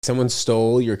Someone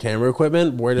stole your camera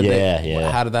equipment? Where did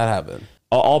how did that happen?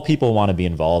 All people want to be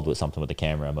involved with something with the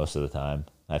camera most of the time.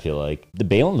 I feel like the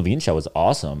Baylen Levine show was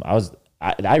awesome.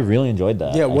 I really enjoyed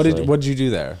that. Yeah, what did you do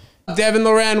there? Devon,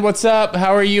 Loren, what's up?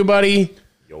 How are you, buddy?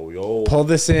 Yo. Pull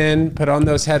this in, put on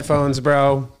those headphones,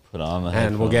 bro. Put on the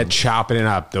headphones. And we'll get chopping it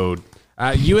up, dude.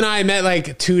 You and I met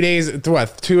like 2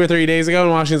 or 3 days ago in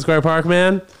Washington Square Park,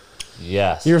 man.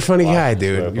 Yes. You're a funny guy,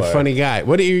 dude. You're a funny guy.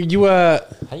 What are you How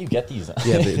do you get these?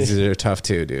 Yeah, these are tough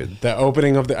too, dude. The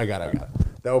opening of I got it.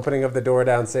 The opening of the door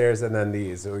downstairs, and then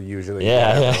these are usually.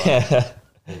 Yeah.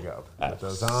 There you go. Put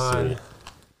those on.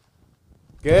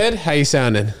 Good. How you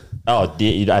sounding? Oh,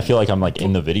 I feel like I'm like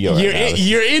in the video.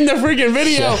 You're in the freaking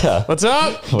video. Yeah. What's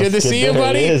up? Good to see you,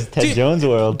 buddy. It is Ted Jones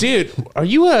world, dude. Are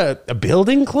you a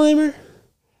building climber?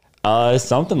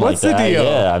 Something What's like that. The deal?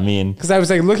 Yeah, I mean, because I was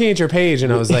like looking at your page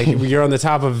and I was like, you're on the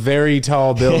top of very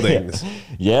tall buildings.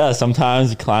 Yeah,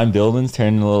 sometimes we climb buildings,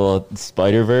 turn a little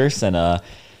Spider-Verse and a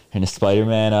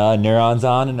Spider-Man neurons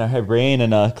on in our brain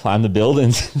and climb the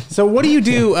buildings. So what do you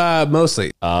do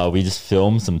mostly? We just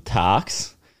film some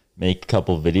talks, make a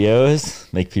couple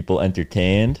videos, make people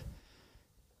entertained.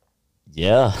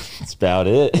 Yeah, that's about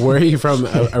it. Where are you from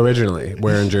originally?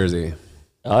 Where in Jersey?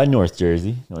 North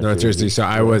Jersey. North Jersey. So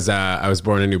I was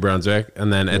born in New Brunswick,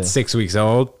 and then at 6 weeks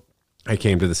old, I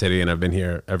came to the city, and I've been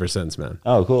here ever since, man.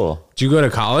 Oh, cool. Did you go to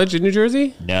college in New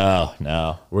Jersey?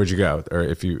 No. Where'd you go? Or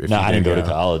if you I didn't go to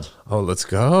college. Oh, let's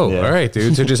go. Yeah. All right,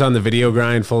 dude. So just on the video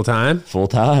grind full time? Full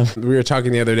time. We were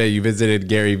talking the other day, you visited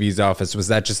Gary Vee's office. Was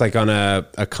that just like on a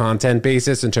content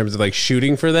basis in terms of like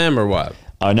shooting for them or what?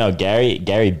 Oh, no.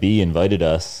 Gary B invited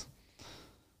us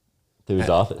to his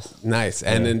office. Nice.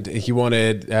 And then he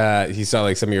wanted, he saw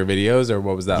like some of your videos, or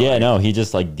what was that? Yeah, like? no, he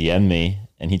just like DM'd me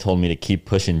and he told me to keep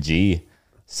pushing G.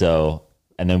 So,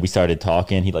 and then we started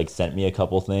talking. He like sent me a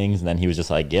couple things and then he was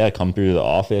just like, yeah, come through the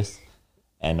office.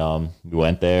 And we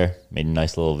went there, made a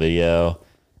nice little video,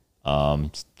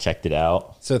 checked it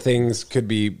out. So things could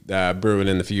be brewing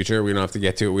in the future. We don't have to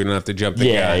get to it. We don't have to jump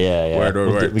the gun. Yeah.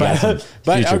 Word. We got some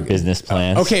future business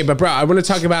plans. Okay, but bro, I want to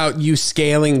talk about you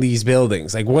scaling these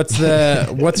buildings. Like, what's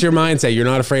your mindset? You're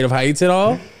not afraid of heights at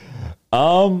all?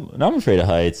 No, I'm afraid of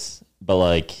heights, but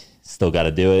like, still got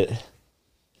to do it.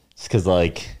 Just because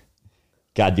like,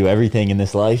 got to do everything in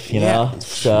this life, you know?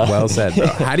 So. Well said, bro.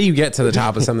 How do you get to the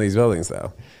top of some of these buildings,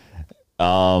 though?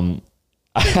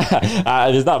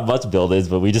 There's not much buildings,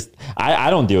 but I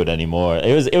don't do it anymore.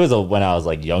 It was when I was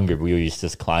like younger, we used to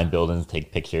just climb buildings,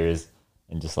 take pictures,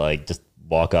 and just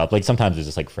walk up. Like sometimes it's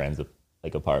just like friends with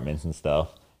like apartments and stuff.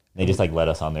 They just like let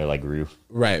us on their like roof.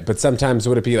 Right, but sometimes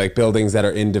would it be like buildings that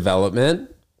are in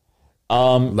development?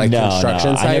 Like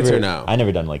construction sites or no? I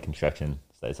never done like construction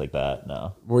sites like that.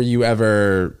 No. Were you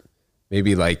ever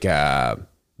maybe like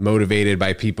motivated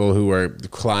by people who were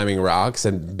climbing rocks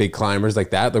and big climbers like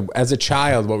that? As a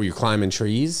child, what were you climbing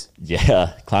trees?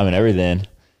 Yeah, climbing everything.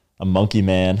 A monkey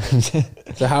man.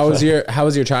 So how was your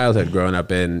childhood growing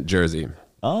up in Jersey? It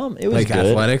was like good.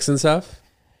 Athletics and stuff?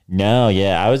 No,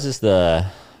 yeah, I was just I'm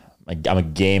a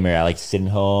gamer. I like sitting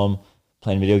home,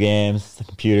 playing video games, the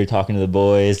computer, talking to the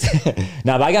boys.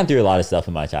 No, but I got through a lot of stuff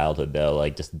in my childhood though,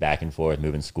 like just back and forth,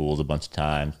 moving schools a bunch of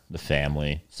times, the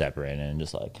family separating, and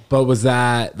just like. But was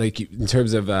that like in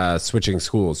terms of switching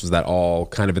schools? Was that all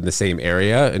kind of in the same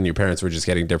area, and your parents were just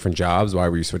getting different jobs? Why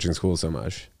were you switching schools so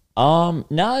much? No,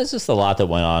 it's just a lot that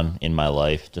went on in my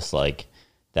life, just like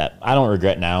that I don't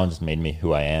regret now, and just made me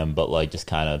who I am. But like just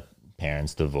kind of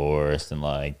parents divorced and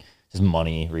like. Just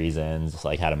money reasons, just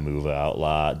like how to move out a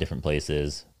lot, different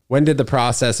places. When did the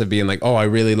process of being like, oh, I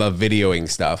really love videoing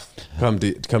stuff come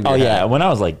to Oh, your yeah. head? When I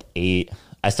was like 8,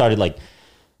 I started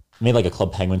made like a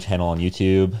Club Penguin channel on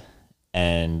YouTube.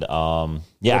 And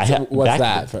yeah. What's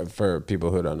that for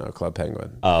people who don't know Club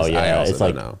Penguin? Oh, yeah. I also it's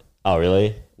like, don't know. Oh,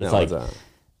 really? It's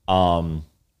no,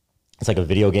 it's like a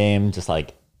video game, just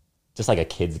like a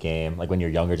kid's game. Like when you're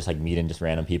younger, just like meeting just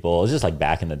random people. It was just like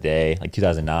back in the day, like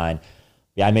 2009.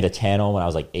 Yeah, I made a channel when I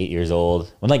was like 8 years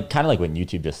old. When kind of when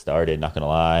YouTube just started, not gonna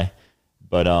lie.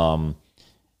 But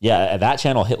yeah, that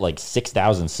channel hit like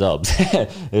 6,000 subs.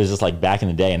 It was just like back in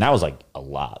the day, and that was like a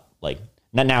lot. Like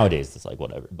not nowadays, it's like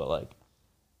whatever. But like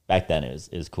back then, it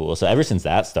was cool. So ever since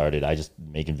that started, I just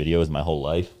making videos my whole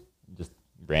life, just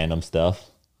random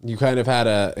stuff. You kind of had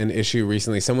an issue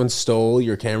recently. Someone stole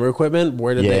your camera equipment.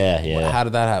 Where did Yeah. How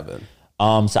did that happen?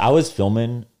 So I was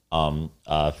filming for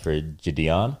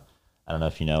Jidion. I don't know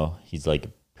if you know, he's like a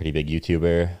pretty big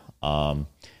YouTuber.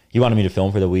 He wanted me to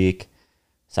film for the week.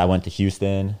 So I went to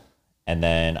Houston and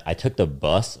then I took the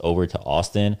bus over to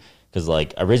Austin because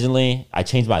like originally I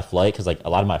changed my flight because like a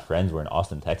lot of my friends were in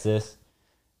Austin, Texas.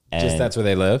 And Just that's where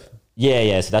they live?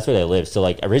 yeah. So that's where they live. So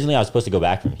like originally I was supposed to go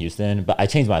back from Houston, but I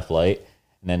changed my flight.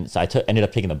 And then so ended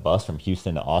up taking the bus from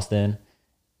Houston to Austin.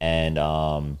 And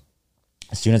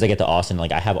as soon as I get to Austin,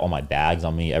 like I have all my bags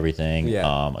on me, everything,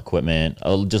 equipment,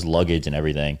 just luggage and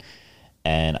everything.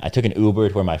 And I took an Uber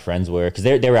to where my friends were, because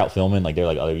they were out filming, like they're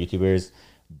like other YouTubers.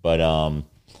 But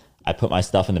I put my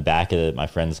stuff in the back of my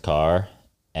friend's car,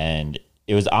 and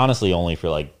it was honestly only for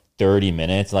like 30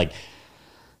 minutes. Like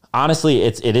honestly,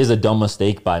 it is a dumb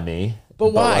mistake by me.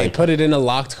 But why? Like, put it in a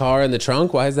locked car in the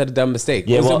trunk? Why is that a dumb mistake?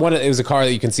 Yeah, it was a car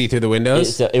that you can see through the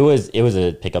windows? It was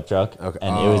a pickup truck, okay.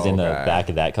 And it was in the back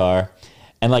of that car.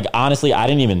 And like honestly, I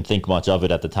didn't even think much of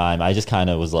it at the time. I just kind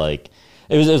of was like,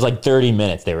 it was like 30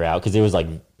 minutes they were out, because it was like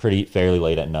fairly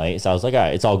late at night. So I was like, all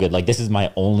right, it's all good. Like this is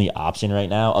my only option right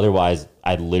now. Otherwise,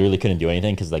 I literally couldn't do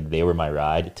anything, because like they were my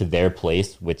ride to their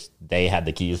place, which they had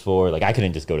the keys for. Like I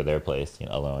couldn't just go to their place,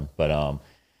 alone. But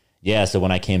yeah. So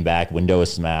when I came back, window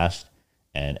was smashed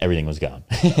and everything was gone,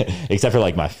 except for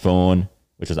like my phone,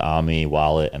 which was on me,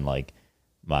 wallet, and like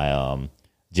my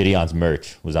Jidion's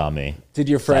merch was on me. Did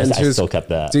your friends I still kept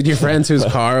that. Did your friends whose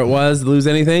car it was lose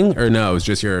anything, or no? It was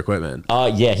just your equipment.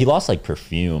 Yeah, he lost like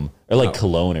perfume or like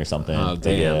cologne or something. Oh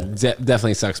damn! Yeah.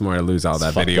 Definitely sucks more to lose all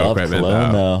that video equipment.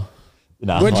 Cologne, though.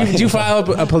 No. Did you file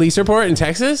a police report in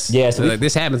Texas? Yeah, so like,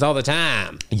 this happens all the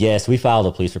time. Yes, we filed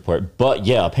a police report, but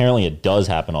yeah, apparently it does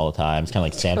happen all the time. It's kind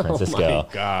of like San Francisco. Oh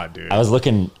my God,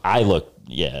 dude!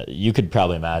 Yeah, you could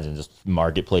probably imagine just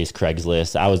Marketplace,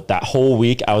 Craigslist. That whole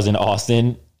week I was in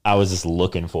Austin. I was just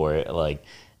looking for it, like,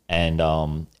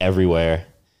 and everywhere.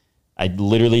 I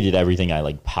literally did everything I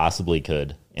like possibly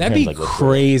could. That'd be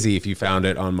crazy if you found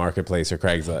it on Marketplace or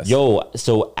Craigslist. Yo,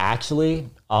 so actually,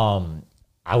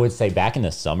 I would say back in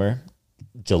the summer,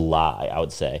 July, I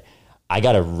would say, I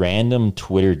got a random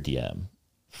Twitter DM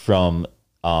from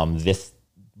this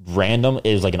random,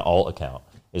 it was like an alt account.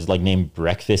 It was like named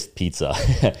Breakfast Pizza.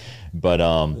 But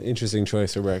interesting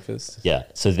choice for breakfast. Yeah.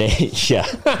 So but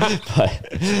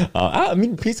I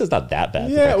mean, pizza's not that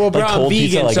bad. Yeah, well, bro, like I'm vegan,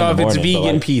 pizza, like, so if it's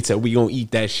vegan pizza, we gonna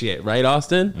eat that shit, right,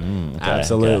 Austin? Okay,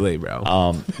 absolutely, bro.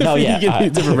 No, yeah, vegan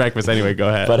pizza for breakfast. Anyway, go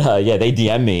ahead. But yeah, they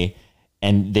DM me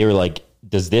and they were like,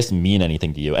 "Does this mean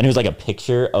anything to you?" And it was like a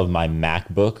picture of my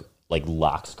MacBook like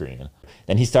lock screen.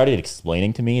 Then he started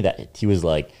explaining to me that he was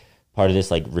like part of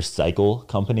this like recycle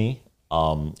company.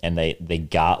 And they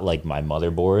got like my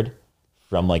motherboard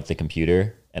from like the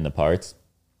computer and the parts.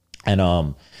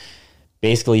 And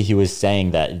basically he was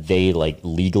saying that they like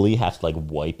legally have to like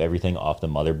wipe everything off the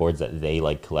motherboards that they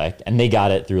like collect. And they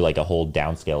got it through like a whole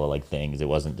downscale of like things. It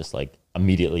wasn't just like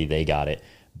immediately they got it.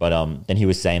 But then he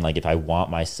was saying like, if I want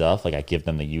my stuff, like I give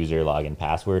them the user login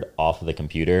password off of the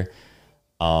computer.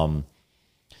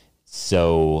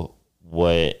 So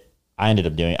what I ended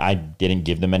up doing, I didn't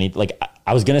give them any, like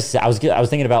I was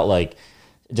thinking about like,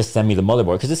 just send me the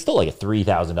motherboard, because it's still like a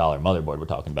 $3,000 motherboard we're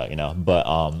talking about, but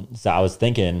so I was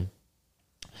thinking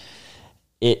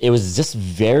it was just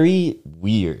very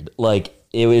weird. Like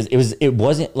it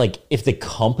wasn't like if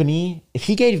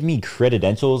he gave me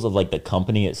credentials of like the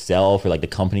company itself, or like the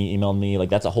company emailed me, like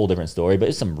that's a whole different story, but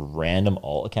it's some random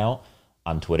alt account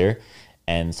on Twitter.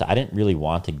 And so I didn't really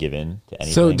want to give in to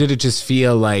anything. So did it just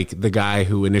feel like the guy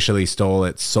who initially stole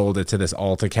it sold it to this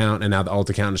alt account, and now the alt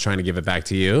account is trying to give it back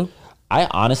to you? I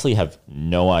honestly have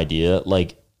no idea.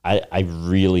 Like, I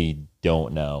really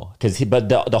don't know. But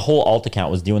the whole alt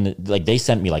account was doing like they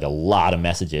sent me like a lot of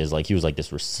messages. Like he was like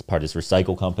this part of this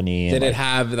recycle company. Did it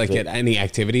have like any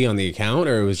activity on the account,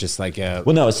 or it was just like a?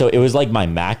 Well, no. So it was like my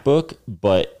MacBook,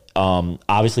 but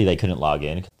obviously they couldn't log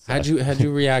in. How'd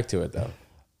you react to it though?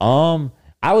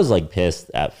 I was like pissed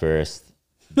at first,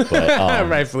 but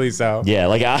rightfully so. Yeah,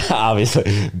 like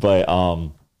obviously, but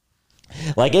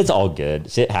like it's all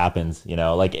good. Shit happens,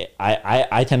 Like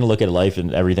I tend to look at life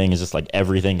and everything is just like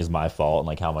everything is my fault, and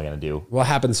like how am I gonna do? What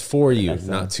happens for you,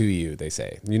 not to you? They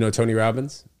say. You know Tony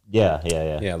Robbins? Yeah.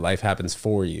 Yeah, life happens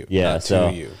for you, not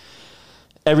to you.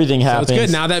 Everything happens. So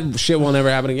it's good. Now that shit will never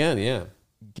happen again. Yeah.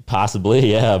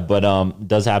 Possibly, yeah, but it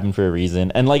does happen for a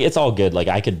reason, and like it's all good. Like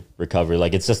I could recover.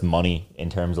 Like it's just money in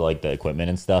terms of like the equipment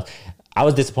and stuff. I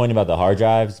was disappointed about the hard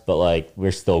drives, but like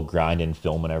we're still grinding,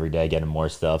 filming every day, getting more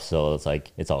stuff. So it's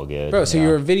like it's all good, bro. So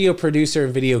you're a video producer,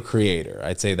 video creator.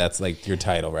 I'd say that's like your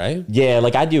title, right? Yeah,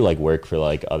 like I do like work for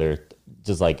like other,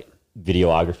 just like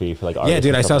videography for like artists. Yeah,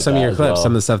 dude, I saw some of your clips. Well.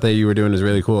 Some of the stuff that you were doing is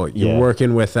really cool. You're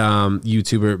working with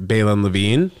YouTuber Baylen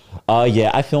Levine.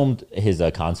 Yeah, I filmed his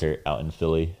concert out in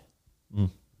Philly.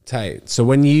 Tight. So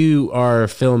when you are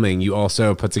filming, you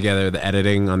also put together the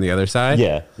editing on the other side?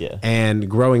 Yeah. And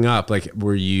growing up, like,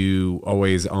 were you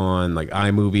always on like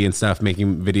iMovie and stuff,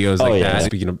 making videos like that?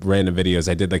 Speaking of random videos,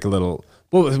 I did like a little,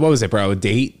 what was it, bro? A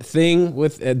date thing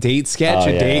with a date sketch,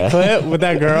 date clip with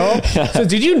that girl? So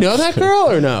did you know that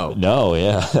girl or no? No,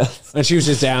 yeah. And she was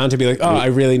just down to be like, oh, I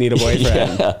really need a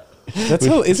boyfriend. Yeah.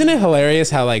 Isn't it hilarious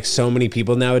how like so many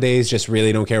people nowadays just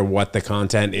really don't care what the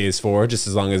content is for, just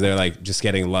as long as they're like just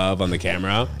getting love on the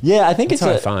camera? Yeah, I think That's how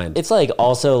I find. It's like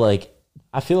also like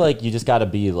I feel like you just got to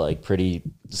be like pretty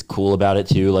just cool about it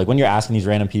too. Like when you're asking these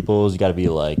random people, you got to be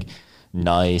like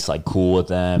nice, like cool with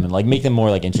them, and like make them more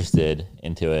like interested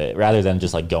into it rather than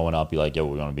just like going up, be like, yo,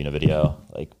 we're gonna be in a video.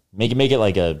 Like make it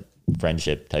like a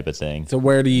friendship type of thing. So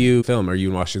where do you film? Are you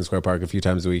in Washington Square Park a few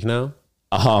times a week now?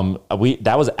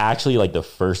 That was actually like the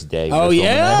first day. Oh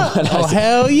yeah! Oh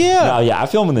hell yeah! No, yeah, I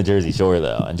film in the Jersey Shore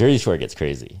though, and Jersey Shore gets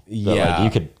crazy. So, yeah,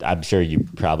 like, I'm sure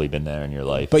you've probably been there in your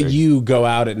life. But you go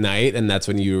out at night, and that's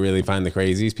when you really find the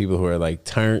crazies, people who are like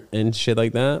turnt and shit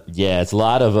like that. Yeah, it's a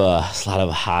lot of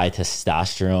high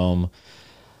testosterone,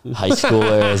 high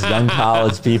schoolers, young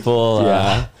college people.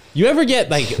 Yeah. You ever get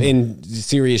like in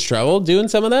serious trouble doing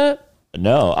some of that?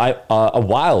 No, I a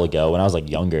while ago when I was like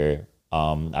younger.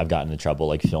 I've gotten into trouble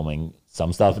like filming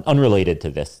some stuff unrelated to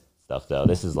this stuff though.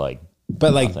 This is like,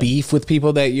 but like nothing. Beef with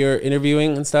people that you're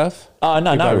interviewing and stuff. No,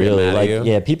 not really. Like,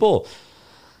 yeah, people.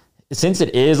 Since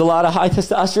it is a lot of high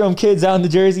testosterone kids out in the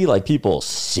Jersey, like people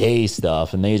say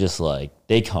stuff and they just like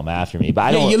they come after me. But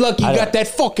I don't. You lucky you got that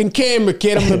fucking camera,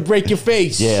 kid. I'm gonna break your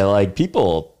face. Yeah, like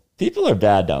people are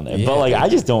bad down there. Yeah, but like I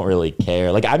just don't really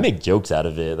care. Like I make jokes out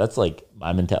of it. That's like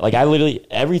my mentality. Like I literally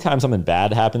every time something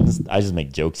bad happens, I just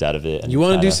make jokes out of it. And you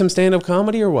want to do some stand-up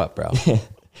comedy or what, bro?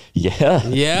 Yeah.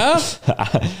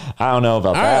 I don't know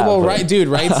about that. All right,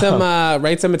 well,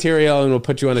 write some material and we'll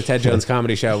put you on a Ted Jones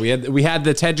comedy show. We had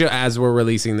the Ted Jones, as we're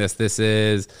releasing this. This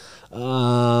is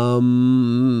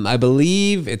I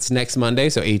believe it's next Monday,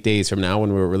 so 8 days from now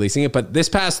when we're releasing it. But this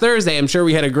past Thursday, I'm sure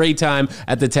we had a great time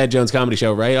at the Ted Jones Comedy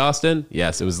Show, right, Austin?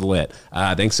 Yes, it was lit.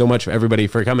 Thanks so much for everybody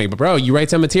for coming. But bro, you write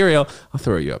some material, I'll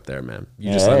throw you up there, man.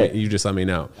 You just let me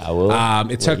know. I will.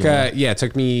 It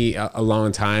took me a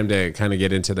long time to kind of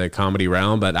get into the comedy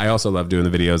realm, but I also love doing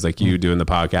the videos like you doing the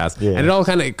podcast, and it all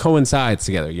kind of coincides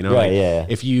together. You know,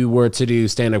 if you were to do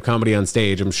stand-up comedy on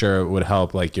stage, I'm sure it would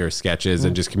help like your sketches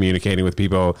and just communicating with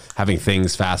people, having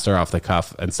things faster off the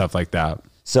cuff and stuff like that.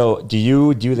 So do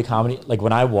you do the comedy like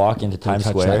when I walk into Times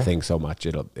Square? That thing so much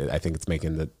I think it's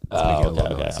making the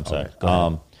noise. I'm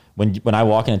sorry. When I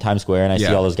walk into Times Square and I see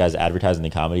all those guys advertising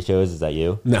the comedy shows, is that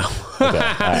you? No. Okay,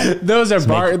 right. Those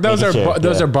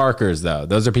are barkers though.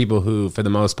 Those are people who, for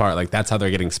the most part, like that's how they're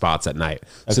getting spots at night.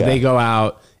 So they go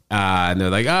out and they're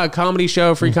like, comedy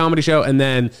show, free comedy show. And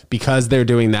then because they're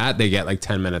doing that, they get like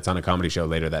 10 minutes on a comedy show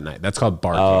later that night. That's called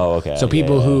barking. Oh, okay. So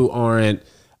people who aren't,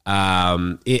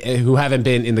 who haven't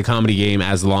been in the comedy game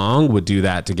as long would do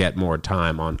that to get more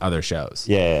time on other shows.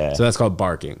 Yeah. So that's called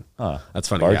barking. That's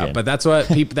funny. Barking. Yeah. But that's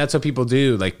what people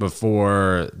do. Like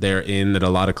before they're in at a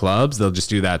lot of clubs, they'll just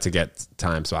do that to get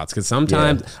time spots. Cause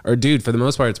sometimes, for the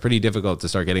most part, it's pretty difficult to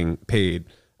start getting paid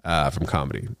from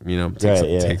comedy. You know,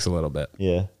 it takes a little bit.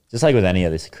 Yeah. Just like with any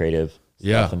of this creative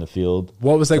stuff in the field.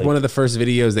 What was like one of the first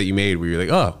videos that you made where you're like,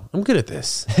 oh, I'm good at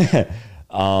this?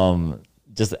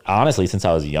 Just honestly, since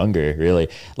I was younger, really.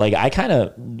 Like I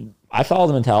follow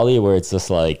the mentality where it's just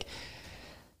like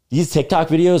these TikTok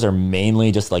videos are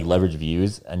mainly just like leverage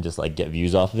views and just like get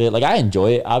views off of it. Like I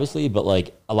enjoy it obviously, but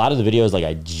like a lot of the videos like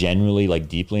I generally like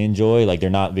deeply enjoy. Like they're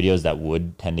not videos that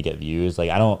would tend to get views. Like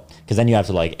I don't, because then you have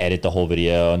to like edit the whole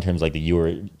video in terms of like the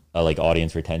viewer like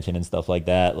audience retention and stuff like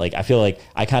that. Like I feel like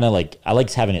I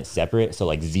like having it separate. So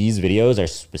like these videos are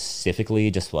specifically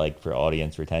just like for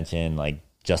audience retention, like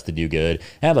just to do good.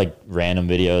 I have like random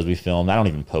videos we filmed. I don't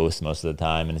even post most of the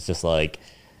time, and it's just like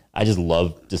I just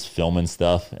love just filming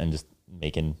stuff and just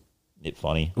making it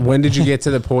funny. When did you get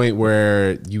to the point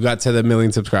where you got to the 1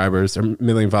 million subscribers or 1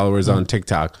 million followers on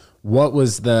TikTok? What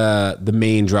was the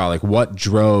main draw? Like what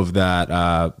drove that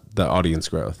the audience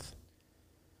growth?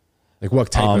 Like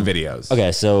what type of videos?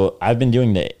 Okay, so I've been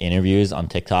doing the interviews on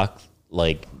TikTok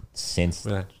like since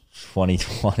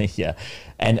 2020, yeah.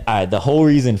 And the whole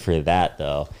reason for that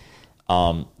though,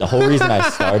 the whole reason I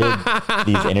started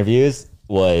these interviews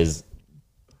was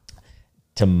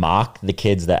to mock the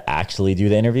kids that actually do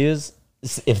the interviews,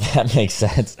 if that makes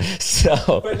sense.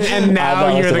 So and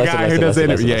now you're the guy who does the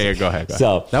interview. Yeah, go ahead.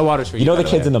 So that water's for you. You know the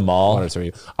kids in the mall? Water's for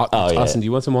you. Austin, do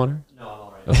you want some water? No, I'm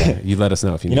all right. Okay, you let us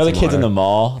know if you need the some kids water. in the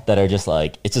mall that are just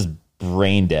like, it's just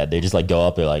brain dead. They just like go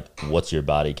up, they're like, what's your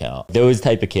body count? Those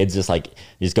type of kids just like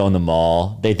just go in the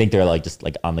mall. They think they're like just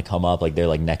like on the come up, like they're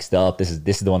like next up. This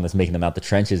is the one that's making them out the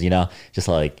trenches, you know? Just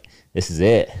like this is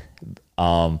it.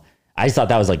 I just thought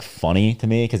that was like funny to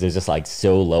me because it was just like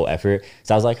so low effort.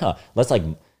 So I was like, let's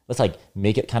like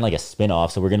make it kind of like a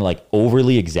spin-off. So we're gonna like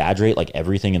overly exaggerate like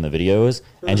everything in the videos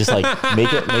and just like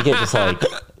make it just like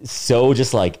so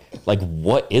just like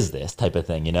what is this type of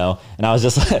thing, you know? And I was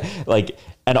just like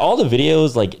and all the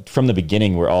videos like from the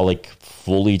beginning were all like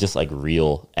fully just like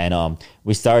real. And I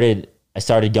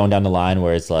started going down the line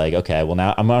where it's like, okay, well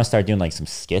now I'm gonna start doing like some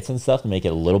skits and stuff to make it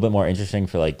a little bit more interesting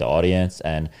for like the audience.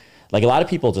 And like a lot of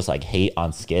people just like hate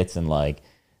on skits and like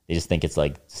they just think it's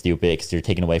like stupid because you're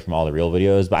taking away from all the real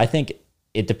videos. But I think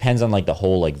it depends on like the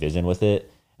whole like vision with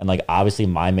it. And like obviously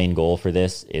my main goal for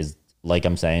this is, like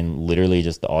I'm saying, literally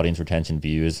just the audience retention,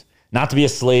 views. Not to be a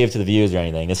slave to the views or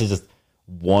anything. This is just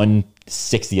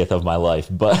 1/60th of my life.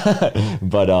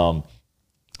 But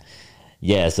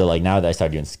yeah, so like now that I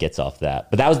started doing skits off that.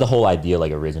 But that was the whole idea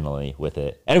like originally with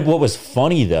it. And what was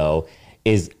funny though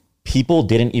is people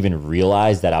didn't even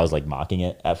realize that I was like mocking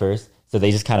it at first. So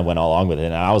they just kind of went all along with it.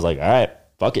 And I was like, all right,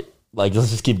 fuck it. Like,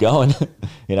 let's just keep going,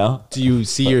 you know? Do you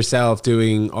see yourself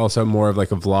doing also more of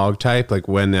like a vlog type? Like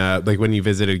when you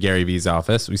visited Gary Vee's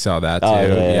office, we saw that too. Oh,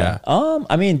 yeah.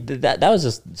 I mean, that was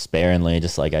just sparingly,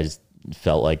 just like, I just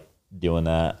felt like doing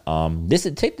that. The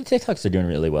TikToks are doing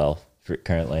really well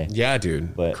currently. Yeah,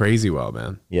 dude. But crazy well,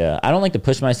 man. Yeah. I don't like to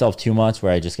push myself too much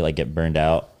where I just like get burned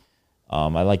out.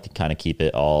 I like to kind of keep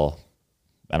it all,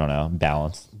 I don't know,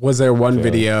 balanced. Was there one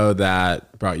video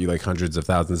that brought you like hundreds of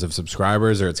thousands of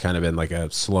subscribers, or it's kind of been like a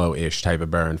slow-ish type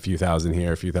of burn, a few thousand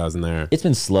here, a few thousand there? It's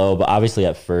been slow, but obviously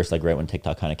at first, like right when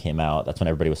TikTok kind of came out, that's when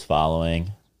everybody was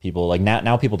following people. Like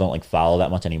now people don't like follow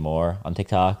that much anymore on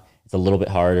TikTok. It's a little bit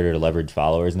harder to leverage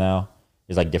followers now.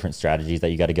 There's like different strategies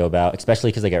that you got to go about, especially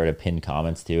because they got rid of pinned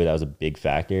comments too. That was a big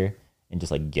factor in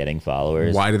just like getting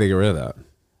followers. Why did they get rid of that?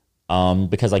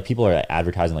 Because like people are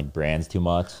advertising like brands too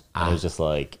much. And it was just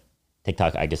like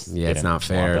TikTok, I guess. Yeah, it's not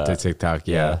fair to TikTok.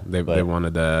 Yeah, they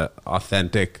wanted the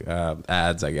authentic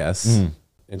ads, I guess.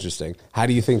 Interesting. How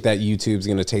do you think that YouTube's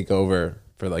going to take over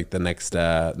for like the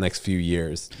next few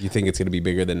years? You think it's going to be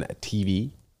bigger than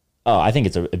TV? Oh, I think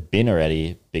it's been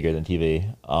already bigger than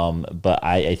TV. But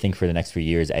I think for the next few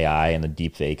years, AI and the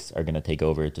deep fakes are going to take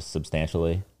over just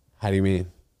substantially. How do you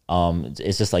mean?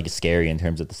 It's just like scary in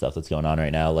terms of the stuff that's going on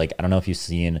right now. Like, I don't know if you've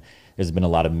seen, there's been a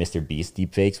lot of Mr. Beast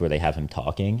deepfakes where they have him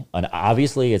talking. And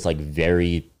obviously it's like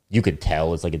you could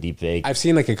tell it's like a deepfake. I've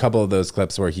seen like a couple of those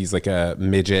clips where he's like a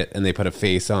midget and they put a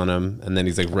face on him and then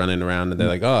he's like running around and they're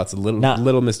like, oh, it's a little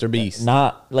Mr. Beast.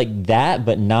 Not like that,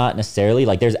 but not necessarily.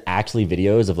 Like there's actually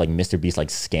videos of like Mr. Beast like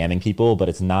scamming people, but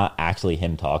it's not actually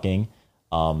him talking.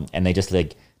 And they just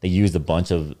like, they used a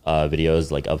bunch of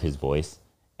videos like of his voice.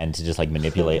 And to just like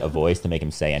manipulate a voice to make him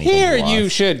say anything. Here, you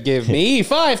should give me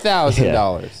 $5,000.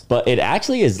 Yeah. But it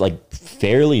actually is like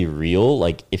fairly real.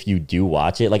 Like if you do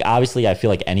watch it, like obviously I feel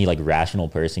like any like rational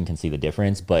person can see the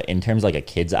difference. But in terms of like a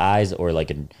kid's eyes or like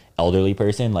an elderly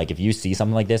person, like if you see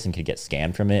something like this and could get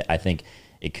scammed from it, I think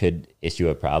it could issue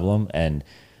a problem. And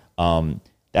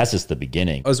that's just the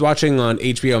beginning. I was watching on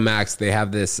HBO Max. They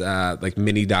have this like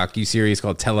mini docu-series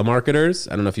called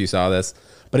Telemarketers. I don't know if you saw this.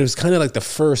 But it was kind of like the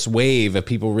first wave of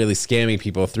people really scamming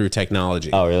people through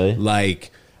technology. Oh, really?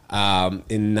 Like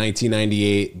in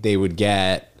 1998, they would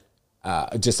get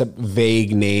just a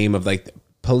vague name of like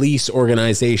police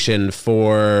organization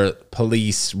for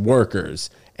police workers.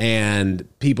 And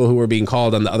people who were being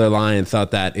called on the other line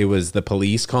thought that it was the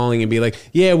police calling and be like,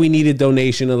 yeah, we need a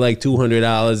donation of like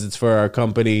 $200. It's for our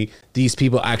company. These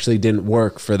people actually didn't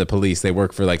work for the police. They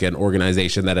worked for like an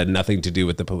organization that had nothing to do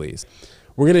with the police.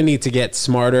 We're going to need to get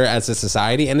smarter as a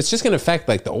society. And it's just going to affect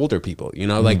like the older people, you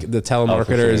know, like the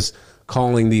telemarketers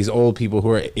calling these old people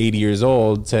who are 80 years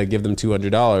old to give them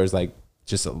 $200. Like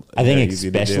just, I think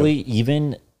especially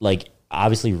even like,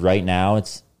 obviously right now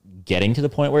it's getting to the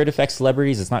point where it affects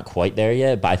celebrities. It's not quite there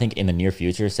yet, but I think in the near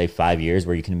future, say 5 years,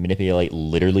 where you can manipulate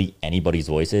literally anybody's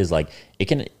voices, like it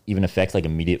can even affect like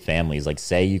immediate families. Like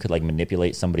say you could like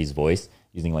manipulate somebody's voice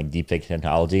using like deepfake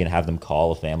technology and have them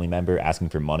call a family member asking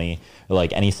for money or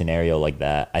like any scenario like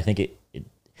that. I think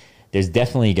there's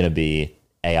definitely going to be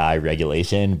AI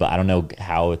regulation, but I don't know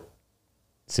how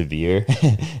severe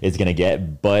it's going to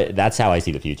get, but that's how I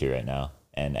see the future right now.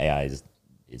 And AI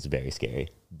is very scary,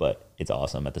 but it's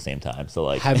awesome at the same time. So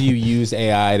like, have you used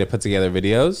AI to put together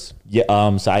videos?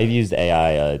 Yeah. So I've used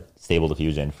AI, Stable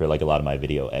Diffusion for like a lot of my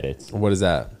video edits. What is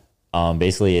that?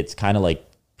 Basically it's kind of like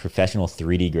professional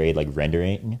 3D grade like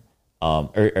rendering, or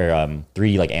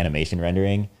 3D like animation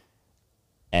rendering.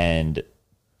 and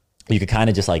you could kind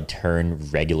of just like turn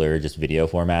regular just video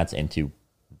formats into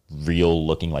real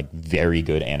looking like very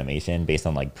good animation based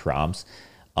on like prompts.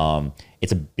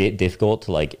 It's a bit difficult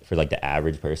to like for like the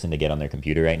average person to get on their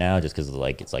computer right now, just because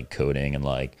like it's like coding and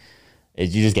like you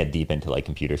just get deep into like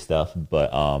computer stuff.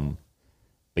 But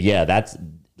yeah, that's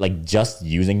like just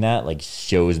using that like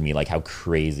shows me like how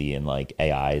crazy and like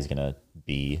AI is gonna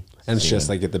be. And it's just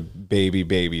like at the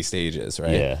baby stages,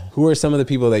 right? Yeah. Who are some of the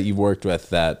people that you've worked with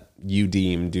that you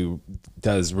deem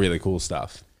does really cool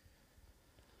stuff?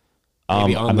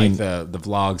 Maybe on like the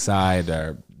vlog side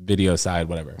or video side,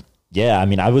 whatever. Yeah, I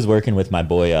mean, I was working with my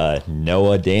boy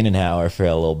Noah Danenhauer for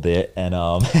a little bit, and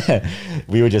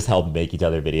we would just help make each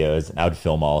other videos. And I would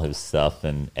film all his stuff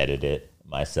and edit it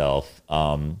myself.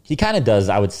 He kind of does,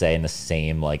 I would say, in the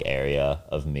same like area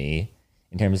of me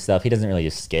in terms of stuff. He doesn't really do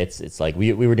skits. It's like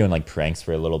we were doing like pranks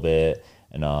for a little bit.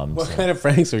 And what kind of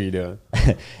pranks were you doing?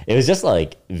 It was just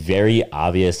like very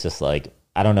obvious, just like,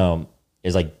 I don't know,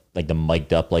 it's like the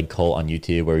mic'd up like cult on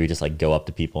YouTube where we just like go up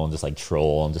to people and just like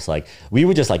troll and just like we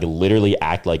would just like literally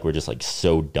act like we're just like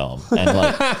so dumb, and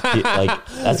like like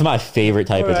that's my favorite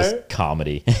type of just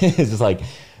comedy. It's just like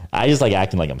I just like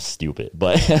acting like I'm stupid,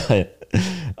 but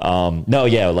no,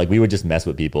 yeah, like we would just mess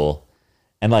with people,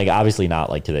 and like obviously not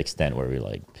like to the extent where we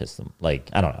like piss them, like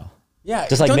I don't know, yeah,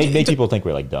 just like make people think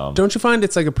we're like dumb. Don't you find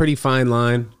it's like a pretty fine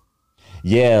line?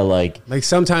 Yeah, like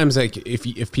sometimes like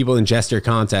if people ingest your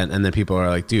content and then people are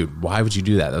like, dude, why would you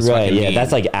do that? That's right. Yeah, mean.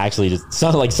 That's like actually just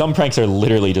some pranks are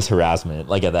literally just harassment.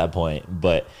 Like at that point,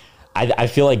 but I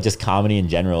feel like just comedy in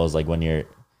general is like when you're.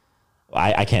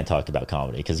 I can't talk about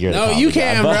comedy because you're. No, you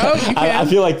can, guy, bro. You can. I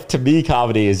feel like to me,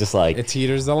 comedy is just like it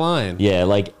teeters the line. Yeah,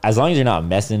 like as long as you're not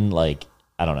messing, like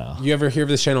I don't know. You ever hear of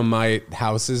this channel, My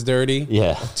House is Dirty?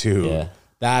 Yeah, dude. Yeah.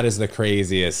 That is the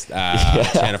craziest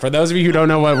channel. For those of you who don't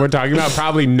know what we're talking about,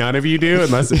 probably none of you do,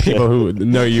 unless it's people who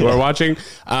know you are watching.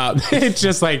 It's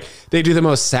just like they do the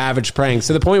most savage pranks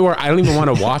to the point where I don't even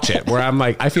want to watch it, where I'm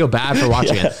like, I feel bad for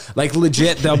watching it. Like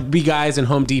legit, there'll be guys in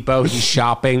Home Depot, he's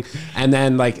shopping, and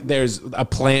then like there's a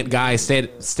plant guy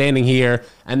standing here,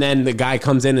 and then the guy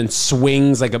comes in and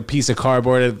swings like a piece of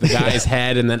cardboard at the guy's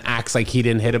head and then acts like he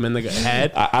didn't hit him in the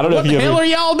head. I don't know what if the hell are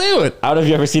y'all doing? I don't know if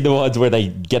you ever seen the ones where they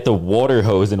get the water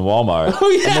hose in Walmart. Oh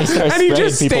yeah, and he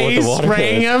just stays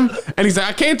spraying him, and he's like,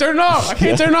 I can't turn it off. I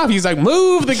can't turn it off. He's like,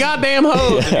 move the goddamn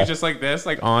hose, and he's just like this,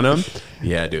 like on him.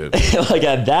 Yeah, dude. Like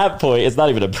at that point, it's not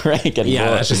even a prank anymore.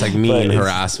 Yeah, that's just like mean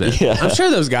harassment. Yeah. I'm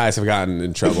sure those guys have gotten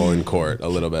in trouble in court a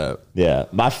little bit. Yeah,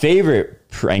 my favorite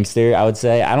prankster, I would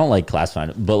say, I don't like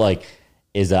classifying, but like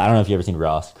is I don't know if you ever seen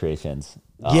Ross Creations.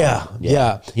 Yeah.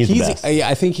 He's the best.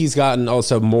 I think he's gotten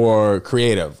also more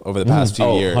creative over the past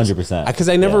few years. 100%. Because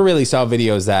I never really saw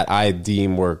videos that I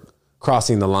deem were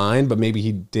crossing the line, but maybe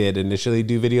he did initially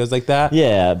do videos like that.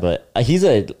 Yeah, but he's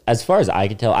as far as I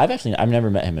could tell, I've never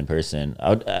met him in person.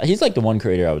 He's like the one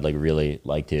creator I would like really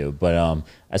like to, but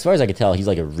as far as I could tell, he's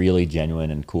like a really genuine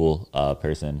and cool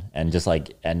person, and just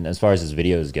like, and as far as his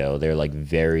videos go, they're like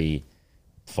very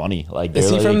funny. Like, is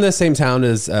he from the same town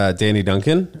as Danny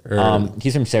Duncan? Or?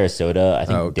 He's from Sarasota. I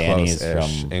think Danny's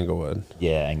from Englewood.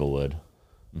 Yeah, Englewood.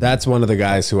 That's one of the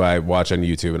guys who I watch on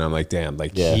YouTube, and I'm like, damn,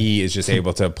 like he is just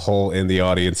able to pull in the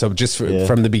audience. So just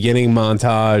from the beginning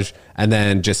montage, and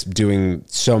then just doing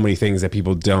so many things that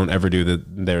people don't ever do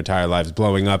their entire lives,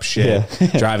 blowing up shit,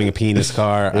 driving a penis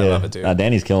car. I love it, dude.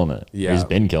 Danny's killing it. Yeah, he's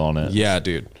been killing it. Yeah,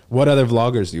 dude. What other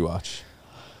vloggers do you watch?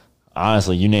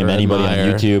 Honestly, you name anybody on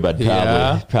YouTube,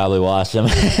 I'd probably watch them.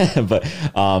 But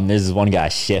there's this one guy,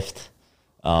 Shift.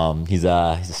 He's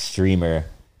a streamer,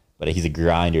 but he's a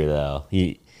grinder though.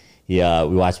 We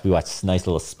watch nice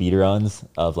little speed runs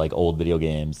of like old video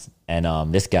games,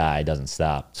 and this guy doesn't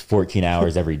stop. It's 14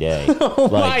 hours every day. Oh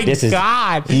like, my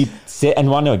God! He sit and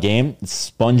want to know a game?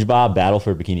 SpongeBob Battle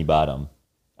for Bikini Bottom.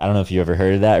 I don't know if you ever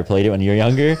heard of that or played it when you were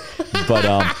younger,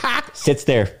 but sits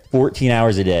there 14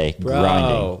 hours a day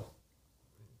grinding.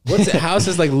 How's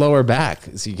his like lower back?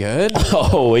 Is he good?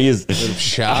 Oh, he's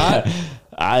shot.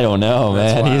 I don't know,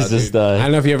 man. Wild, he's just. I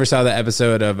don't know if you ever saw the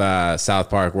episode of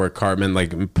South Park where Cartman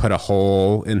like put a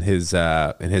hole in his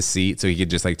seat so he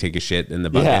could just like take a shit in the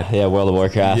bucket. Yeah, World of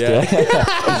Warcraft.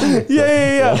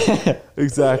 Yeah.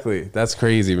 Exactly. That's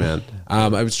crazy, man.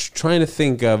 I was trying to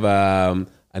think of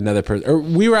another person. Or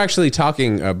we were actually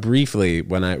talking briefly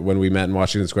when we met in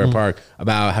Washington Square Park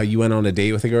about how you went on a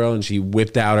date with a girl and she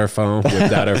whipped out her phone.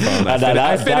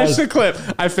 I finished the clip.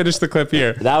 I finished the clip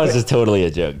here. That was just totally a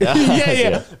joke.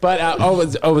 Yeah. But I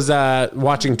was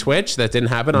watching Twitch. That didn't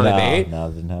happen on a date. No,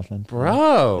 it didn't happen.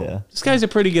 Bro, this guy's a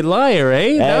pretty good liar,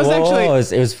 eh? That was actually.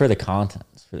 It was for the content.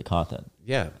 It's for the content.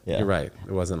 Yeah, you're right.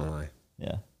 It wasn't a lie.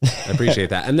 Yeah. I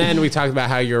appreciate that. And then we talked about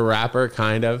how you're a rapper,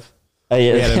 kind of. Yeah.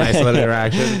 We had a nice little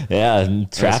interaction. Yeah,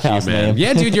 Trap House, man.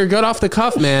 Yeah, dude, you're good off the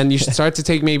cuff, man. You should start to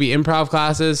take maybe improv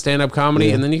classes, stand-up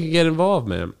comedy, and then you can get involved,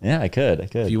 man. Yeah, I could.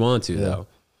 If you want to, though.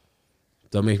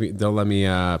 Don't let me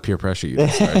peer pressure you to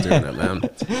start doing it, man.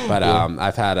 But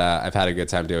I've had a good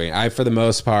time doing it. I, for the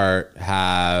most part,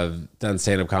 have done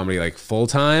stand-up comedy like full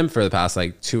time for the past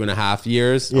like 2.5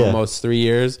 years, almost 3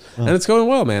 years, and it's going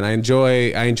well, man. I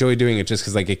enjoy doing it just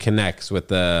because like it connects with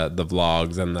the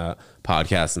vlogs and the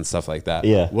podcasts and stuff like that.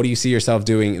 Yeah. What do you see yourself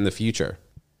doing in the future,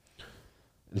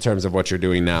 in terms of what you're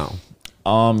doing now?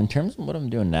 In terms of what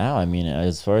I'm doing now, I mean,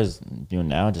 as far as doing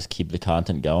now, just keep the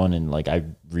content going. And like, I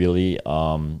really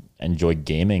enjoy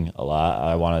gaming a lot.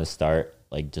 I want to start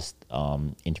like just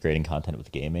integrating content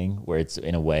with gaming, where it's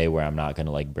in a way where I'm not going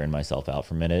to like burn myself out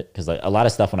from it. Cause like a lot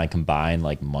of stuff, when I combine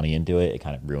like money into it, it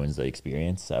kind of ruins the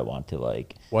experience. So I want to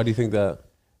like. Why do you think that?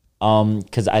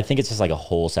 Cause I think it's just like a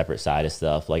whole separate side of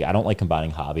stuff. Like I don't like combining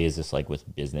hobbies just like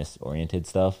with business oriented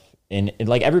stuff. And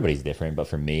like everybody's different, but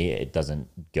for me, it doesn't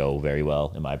go very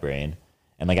well in my brain.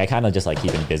 And like I kind of just like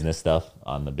keeping business stuff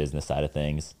on the business side of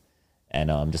things, and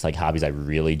just like hobbies I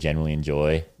really genuinely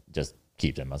enjoy, just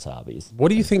keep them as hobbies. What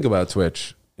do you think about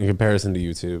Twitch in comparison to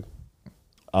YouTube?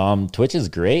 Twitch is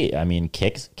great. I mean,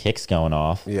 Kick's going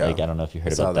off. Yeah. Like I don't know if you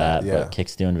heard about that, but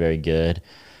Kick's doing very good.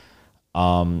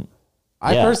 I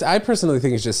personally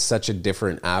think it's just such a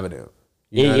different avenue.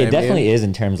 It definitely is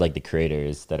in terms of like the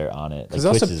creators that are on it. Because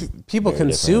like, also people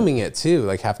consuming it too,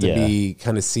 like have to be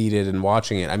kind of seated and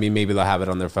watching it. I mean, maybe they'll have it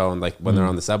on their phone, like when they're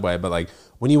on the subway. But like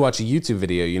when you watch a YouTube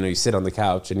video, you know, you sit on the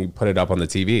couch and you put it up on the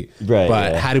TV. Right.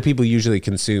 But how do people usually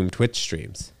consume Twitch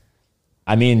streams?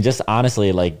 I mean, just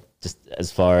honestly, like just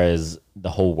as far as the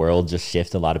whole world just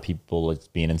shift, a lot of people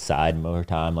like being inside more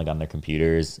time, like on their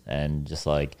computers, and just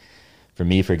like. For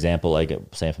me, for example, like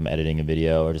say if I'm editing a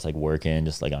video or just like working,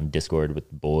 just like on Discord with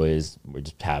the boys, we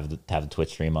just have the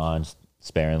Twitch stream on just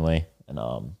sparingly, and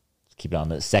just keep it on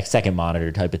the second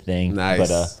monitor type of thing.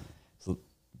 Nice.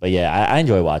 But yeah, I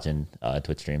enjoy watching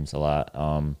Twitch streams a lot,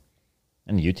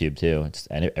 and YouTube too. It's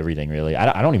everything really.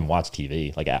 I don't even watch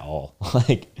TV like at all.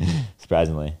 Like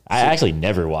surprisingly, I actually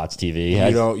never watch TV.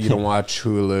 You don't watch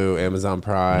Hulu, Amazon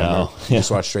Prime. No, you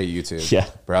just watch straight YouTube. Yeah,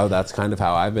 bro, that's kind of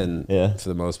how I've been for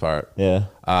the most part. Yeah,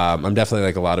 I'm definitely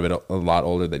like a lot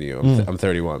older than you. I'm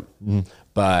 31,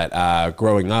 but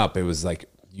growing up, it was like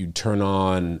you'd turn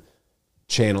on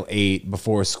Channel 8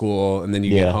 before school, and then you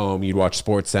get home, you'd watch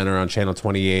Sports Center on Channel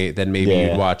 28, then maybe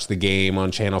you'd watch the game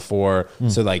on Channel 4.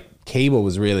 So like cable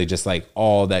was really just like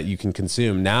all that you can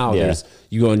consume. Now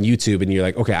you go on YouTube and you're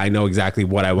like, okay, I know exactly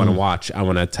what I want to watch. I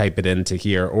want to type it into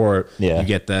here, or you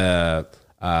get the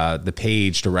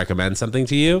page to recommend something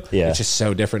to you. It's just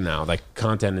so different now. Like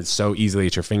content is so easily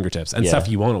at your fingertips, and stuff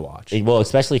you want to watch. Well,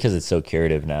 especially because it's so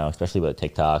curative now, especially with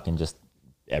TikTok and just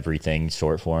everything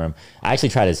short form. I actually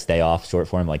try to stay off short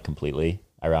form like completely,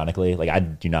 ironically. Like I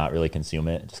do not really consume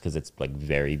it just because it's like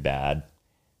very bad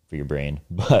for your brain.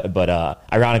 But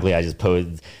ironically, I just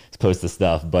post the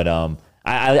stuff. But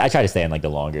I try to stay in like the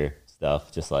longer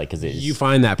stuff, just like because you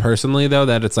find that personally though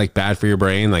that it's like bad for your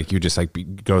brain. Like you just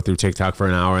like go through TikTok for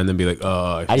an hour and then be like,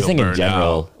 oh, I just think in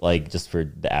general, like just for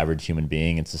the average human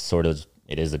being, it's just sort of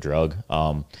it is a drug.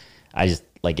 I just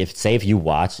like if you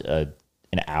watch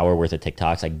an hour worth of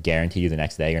TikToks, I guarantee you the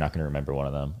next day you're not going to remember one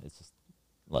of them. It's just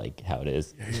like how it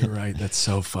is. Yeah, you're right. That's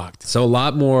so fucked. So a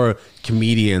lot more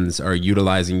comedians are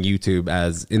utilizing YouTube,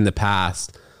 as in the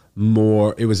past,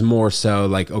 it was more so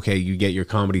like, okay, you get your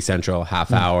Comedy Central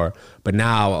half hour, but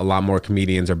now a lot more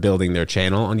comedians are building their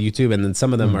channel on YouTube, and then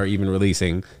some of them are even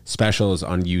releasing specials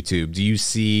on YouTube. Do you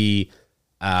see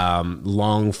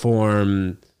long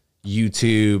form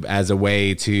YouTube as a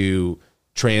way to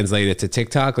translate it to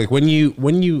TikTok? Like when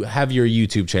you have your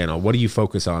YouTube channel, what do you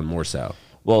focus on more so?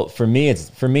 Well, for me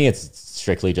it's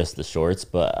strictly just the shorts,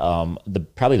 but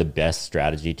probably the best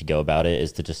strategy to go about it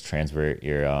is to just transfer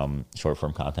your short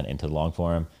form content into long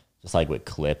form, just like with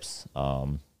clips.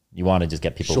 You want to just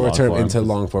get people short term into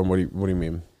long form. What do you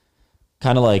mean?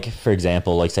 Kind of like, for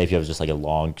example, like say if you have just like a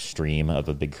long stream of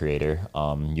a big creator,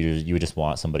 you would just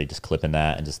want somebody just clipping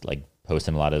that and just like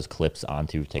posting a lot of those clips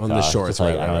onto TikTok. On the shorts,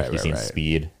 like, I don't know if you've seen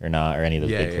Speed or not, or any of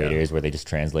those big creators where they just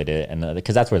translate it, and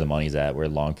because that's where the money's at, where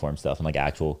long form stuff and like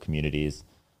actual communities.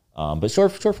 But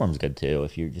short form is good too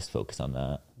if you just focus on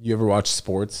that. You ever watch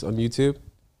sports on YouTube,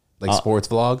 like sports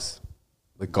vlogs?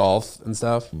 Like golf and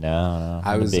stuff? No.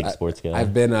 I'm a big sports guy.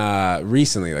 I've been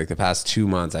recently, like the past 2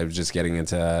 months, I was just getting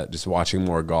into just watching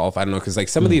more golf. I don't know, because like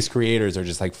some of these creators are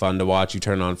just like fun to watch. You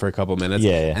turn on for a couple minutes,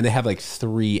 and they have like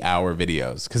 3-hour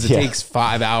videos because it takes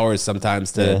 5 hours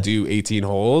sometimes to do 18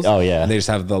 holes. Oh yeah, and they just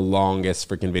have the longest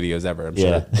freaking videos ever. I'm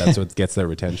sure that's what gets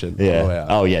their attention.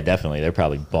 Oh yeah, definitely. They're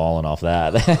probably balling off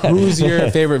that. Who's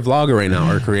your favorite vlogger right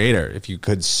now or creator, if you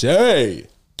could say?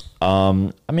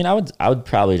 I mean, I would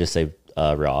probably just say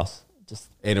Ross. Just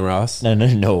Aiden Ross? No.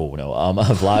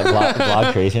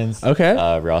 Vlog creations. Okay.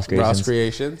 Ross creations. Ross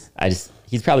creations.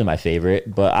 He's probably my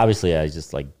favorite, but obviously I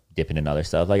just like dipping in other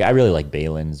stuff. Like I really like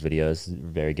Baylen's videos,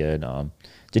 very good.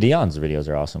 Jidion's videos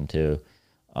are awesome too.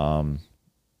 I'm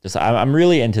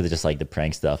really into just like the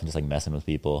prank stuff and just like messing with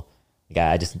people. Like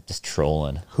I just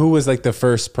trolling. Who was like the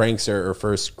first prankster or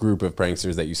first group of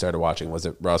pranksters that you started watching? Was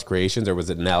it Ross Creations or was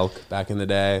it Nelk back in the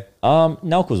day?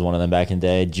 Nelk was one of them back in the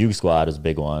day. Juke Squad was a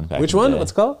big one. Which one?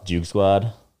 What's it called? Juke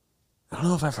Squad. I don't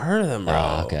know if I've heard of them, bro.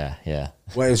 Oh, okay, yeah.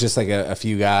 Well, it was just like a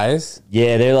few guys.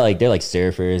 Yeah, they're like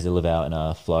surfers. They live out in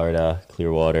Florida,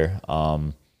 Clearwater.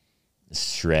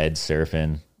 Shred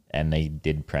surfing, and they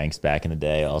did pranks back in the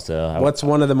day. Also, what's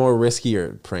one of the more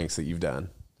riskier pranks that you've done?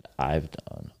 I've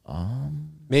done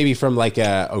maybe from like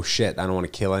a oh shit, I don't want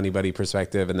to kill anybody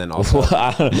perspective, and then also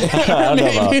I don't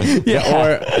know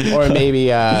about, or maybe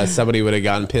somebody would have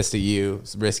gotten pissed at you.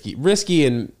 It's risky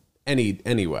in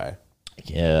any way.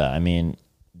 Yeah, I mean,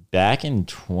 back in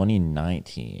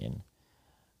 2019,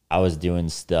 I was doing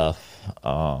stuff.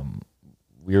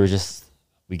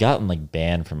 We got like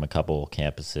banned from a couple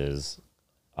campuses.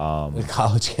 The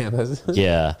college campus.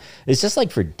 Yeah, it's just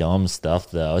like for dumb stuff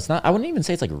though. It's not. I wouldn't even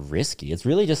say it's like risky. It's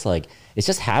really just like it's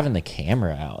just having the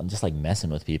camera out and just like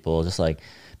messing with people. Just like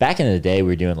back in the day, we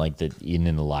were doing like the eating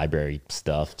in the library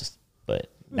stuff.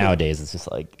 But nowadays it's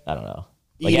just like I don't know.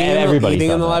 Like everybody's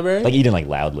eating in the library, like eating like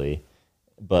loudly.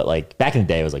 But like back in the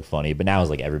day, it was like funny. But now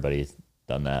it's like everybody's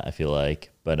done that. I feel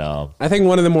like. But I think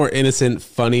one of the more innocent,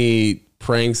 funny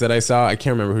pranks that I saw, I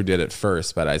can't remember who did it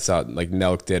first, but I saw like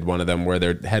Nelk did one of them where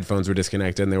their headphones were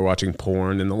disconnected and they were watching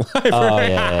porn in the library. Oh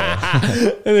yeah.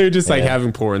 And they were just like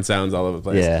having porn sounds all over the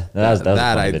place. Yeah, that was a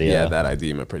funny video. Yeah, that I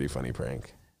deem a pretty funny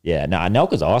prank. Yeah, no, Nelk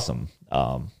was awesome.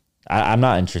 I'm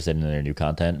not interested in their new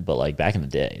content, but like back in the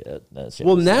day, that shit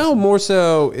was now awesome. More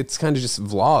so, it's kind of just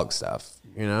vlog stuff,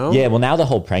 you know? Yeah, well now the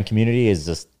whole prank community is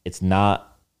just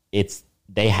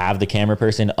they have the camera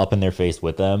person up in their face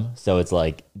with them. So it's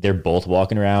like they're both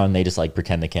walking around. They just like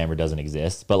pretend the camera doesn't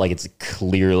exist. But like it's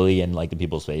clearly in like the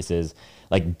people's faces.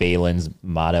 Like Baylen's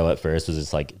motto at first was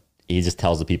just like, he just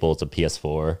tells the people it's a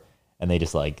PS4. And they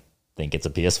just like think it's a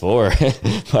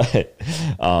PS4.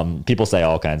 But people say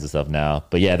all kinds of stuff now.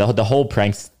 But yeah, the whole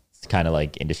pranks kind of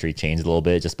like industry changed a little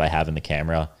bit just by having the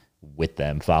camera with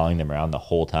them, following them around the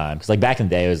whole time. Because like back in the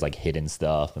day, it was like hidden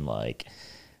stuff and like...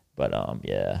 But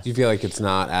yeah. Do you feel like it's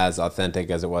not as authentic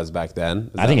as it was back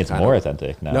then? I think it's more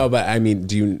authentic now. No, but I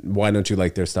mean, why don't you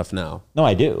like their stuff now? No,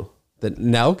 I do. The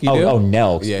Nelk, you do? Oh,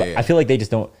 Nelk. Yeah. I feel like they just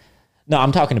don't. No,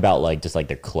 I'm talking about like just like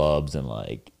their clubs and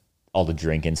like all the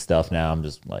drinking stuff now. I'm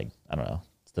just like, I don't know.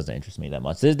 It doesn't interest me that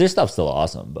much. Their stuff's still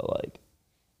awesome, but like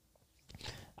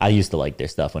I used to like their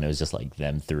stuff when it was just like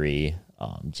them three,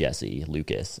 Jesse,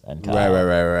 Lucas, and Kyle.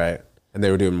 Right. And they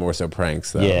were doing more so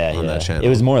pranks though on that channel. It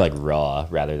was more like raw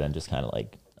rather than just kind of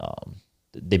like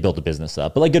they built a business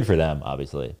up. But like good for them,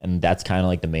 obviously. And that's kind of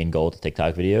like the main goal to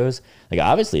TikTok videos. Like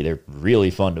obviously they're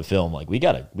really fun to film. Like we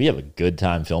have a good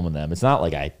time filming them. It's not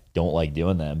like I don't like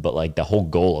doing them, but like the whole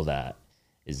goal of that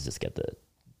is just get the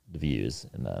views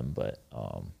in them. But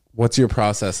what's your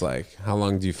process like? How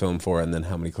long do you film for, and then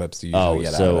how many clips do you usually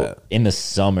get out of it? In the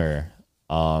summer,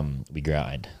 we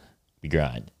grind.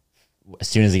 As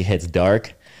soon as it hits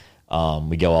dark,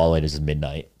 we go all the way to just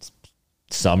midnight.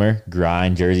 Summer,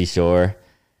 grind, Jersey Shore.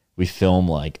 We film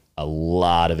like a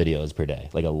lot of videos per day,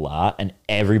 like a lot. And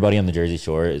everybody on the Jersey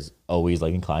Shore is always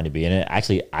like inclined to be in it.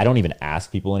 Actually, I don't even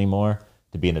ask people anymore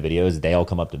to be in the videos. They all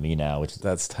come up to me now, which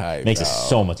that's tight. Makes it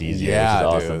so much easier.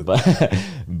 Yeah, which is awesome.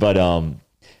 But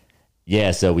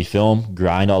yeah, so we film,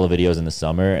 grind all the videos in the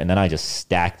summer, and then I just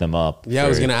stack them up. Yeah, I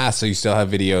was gonna ask. So you still have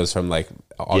videos from like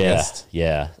August?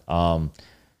 Yeah.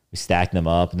 We stack them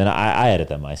up, and then I edit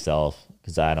them myself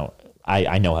because I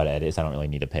know how to edit, so I don't really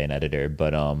need to pay an editor.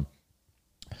 But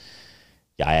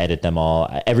yeah, I edit them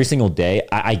all every single day.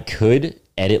 I could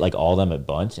edit like all of them at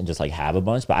bunch and just like have a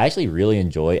bunch, but I actually really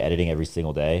enjoy editing every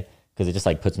single day because it just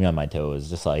like puts me on my toes.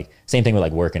 Just like same thing with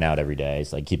like working out every day.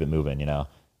 It's like keep it moving, you know.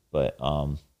 But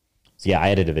so yeah, I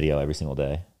edit a video every single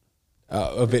day.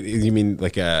 You mean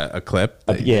like a clip?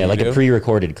 Yeah, like a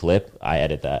pre-recorded clip. I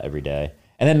edit that every day.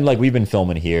 And then like we've been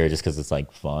filming here just because it's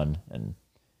like fun and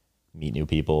meet new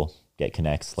people, get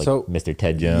connects, like Mr.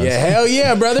 Ted Jones. Yeah, hell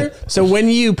yeah, brother. So when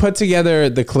you put together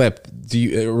the clip, do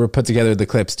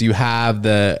you have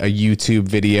a YouTube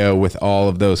video with all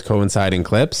of those coinciding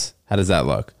clips? How does that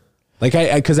look? Like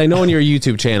because I know on your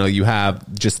YouTube channel you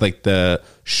have just like the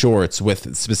shorts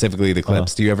with specifically the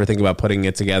clips. Do you ever think about putting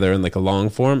it together in like a long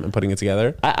form and putting it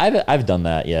together? I've done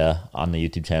that, yeah, on the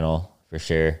YouTube channel for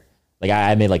sure. Like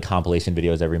I made like compilation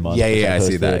videos every month. Yeah, I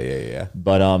see that. Yeah.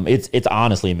 But it's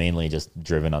honestly mainly just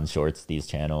driven on shorts, these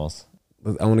channels.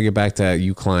 I want to get back to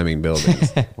you climbing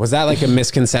buildings. Was that like a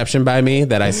misconception by me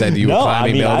that I said you were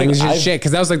climbing buildings? Shit,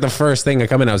 because that was like the first thing I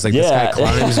come in. I was like, this guy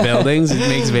climbs buildings, he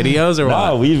makes videos, or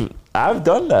what? I've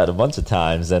done that a bunch of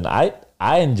times, and I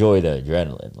enjoy the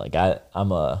adrenaline. Like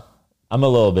I'm a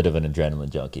little bit of an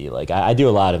adrenaline junkie. Like I do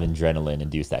a lot of adrenaline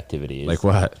induced activities. Like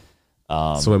what?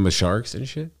 Swim with sharks and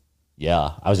shit.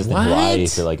 Yeah, I was just in Hawaii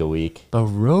for like a week.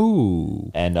 Bro.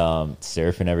 And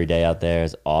surfing every day out there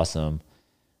is awesome.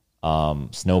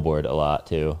 Snowboard a lot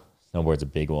too. Snowboard's a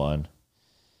big one.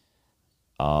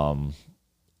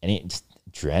 Just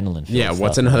adrenaline. Yeah,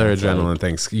 what's another adrenaline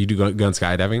thing? You do gone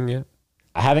skydiving yet?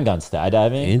 I haven't gone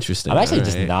skydiving. Interesting. I'm actually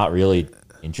just not really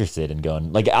interested in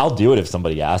going. Like I'll do it if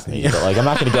somebody asks me, but like I'm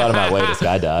not going to go out of my way to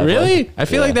skydive. Really? Like, I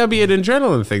feel like that'd be an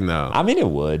adrenaline thing though. I mean, it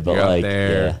would, but you're like,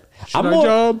 yeah.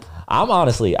 I'm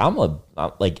honestly, I'm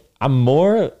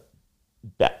more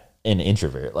an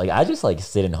introvert. Like I just like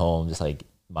sit at home, just like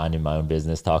minding my own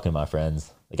business, talking to my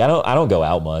friends. Like I don't go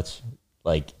out much,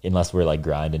 like unless we're like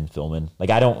grinding, filming. Like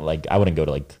I wouldn't go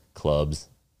to like clubs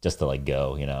just to like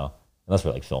go, unless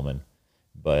we're like filming.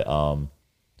 But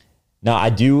no, I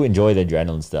do enjoy the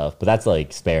adrenaline stuff, but that's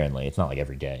like sparingly. It's not like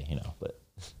every day, but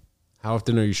how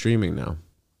often are you streaming now?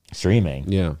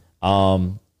 Streaming? Yeah.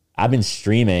 I've been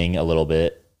streaming a little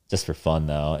bit just for fun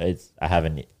though. I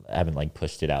haven't like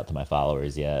pushed it out to my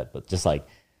followers yet, but just like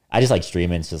I just like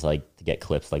streaming. It's just like to get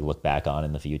clips like look back on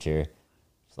in the future.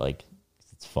 It's like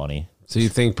it's funny. So you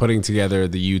think putting together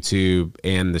the YouTube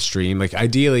and the stream, like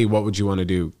ideally, what would you want to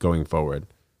do going forward?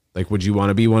 Like, would you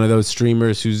want to be one of those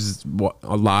streamers who's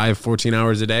live 14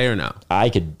 hours a day or no? I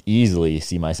could easily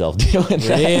see myself doing that.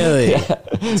 Really?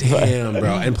 Yeah. Damn,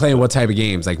 bro. And playing what type of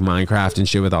games? Like Minecraft and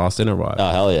shit with Austin or what?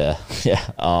 Oh, hell yeah.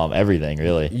 Yeah. Everything,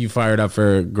 really. You fired up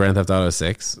for Grand Theft Auto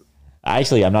 6?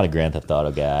 Actually, I'm not a Grand Theft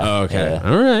Auto guy. Oh, okay. Yeah.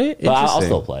 All right. But I'll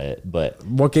still play it. But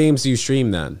what games do you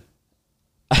stream then?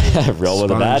 Real but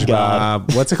the Bad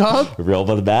God. What's it called? Real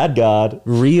but the Bad God.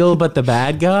 Real but the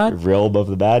Bad God? Real above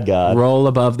the Bad God. Roll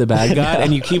above the Bad God?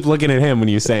 And you keep looking at him when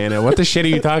you're saying it. What the shit are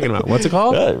you talking about? What's it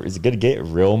called? It's a good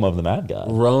game. Realm of the Mad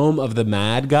God. Realm of the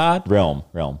Mad God? Realm.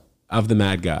 Of the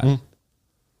Mad God. Mm.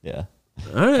 Yeah.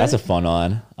 All right. That's a fun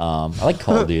one. I like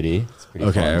Call of Duty. It's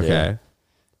pretty fun. Okay. Too.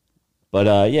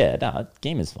 But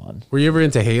game is fun. Were you ever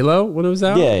into Halo when it was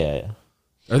out? Yeah.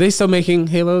 Are they still making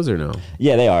Halos or no?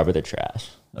 Yeah, they are, but they're trash.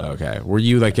 Okay. Were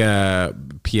you like a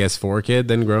PS4 kid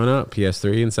then growing up?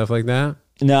 PS3 and stuff like that?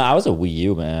 No, I was a Wii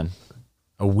U, man.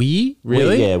 A Wii?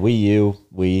 Really? Yeah, Wii U.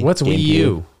 Wii. What's Wii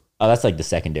U? Oh, that's like the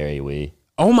secondary Wii.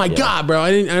 Oh my God, bro.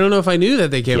 I don't know if I knew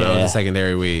that they came out with a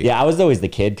secondary Wii. Yeah, I was always the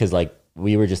kid because like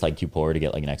we were just like too poor to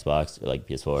get like an Xbox or like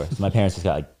PS4. So my parents just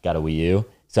got a Wii U.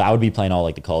 So I would be playing all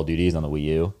like the Call of Duties on the Wii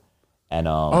U. And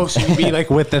so you'd be like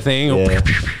with the thing.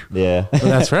 Yeah. Well,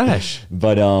 that's fresh.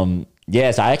 But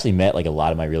yeah, so I actually met like a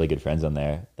lot of my really good friends on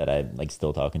there that I'm like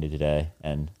still talking to today,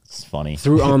 and it's funny.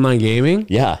 Through online gaming?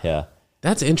 Yeah.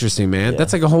 That's interesting, man. Yeah.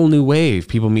 That's like a whole new wave,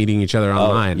 people meeting each other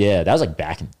online. Yeah, that was like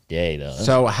back in the day though.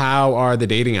 So how are the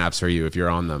dating apps for you if you're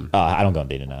on them? I don't go on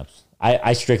dating apps.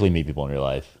 I strictly meet people in real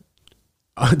life.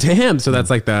 Oh, damn. So that's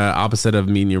like the opposite of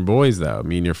meeting your boys though.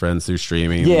 Meeting your friends through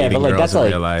streaming. Yeah, but like that's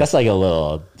like a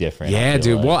little different. Yeah,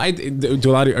 dude. Like.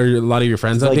 Well, are a lot of your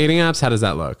friends on dating apps? How does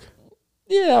that look?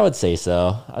 Yeah, I would say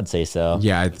so.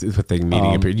 Yeah, with the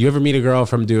meeting. Do you ever meet a girl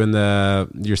from doing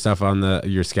your stuff on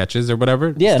your sketches or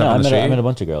whatever? Yeah, no, I met a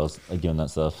bunch of girls like doing that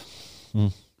stuff.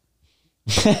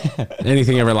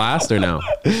 Anything ever last or no?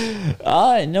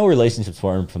 No relationships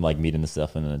formed from like meeting the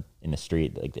stuff in the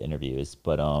street, like the interviews.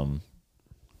 But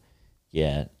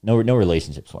yeah, no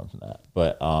relationships formed from that.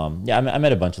 But yeah, I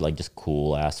met a bunch of like just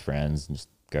cool ass friends and just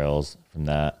girls from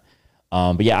that.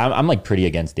 But yeah, I'm like pretty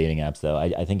against dating apps though.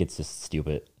 I think it's just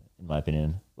stupid in my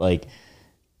opinion. Like,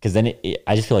 because then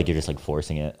I just feel like you're just like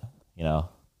forcing it, Yeah,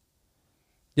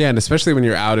 and especially when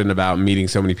you're out and about meeting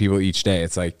so many people each day,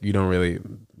 it's like you don't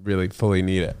really fully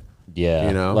need it.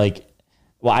 Yeah, like,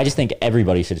 well, I just think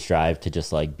everybody should strive to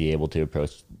just like be able to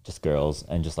approach just girls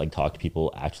and just like talk to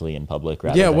people actually in public.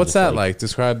 Yeah, what's that like?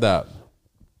 Describe that.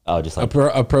 Oh, just like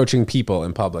approaching people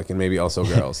in public, and maybe also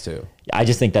girls too. I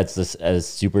just think that's just a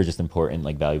super just important,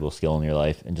 like valuable skill in your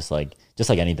life. And just like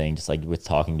anything, just like with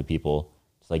talking to people,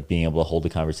 just like being able to hold a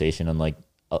conversation. And like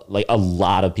a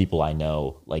lot of people I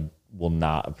know, like will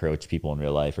not approach people in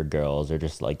real life, or girls, or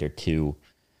just like they're too,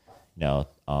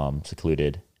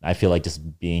 secluded. I feel like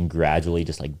just being gradually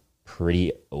just like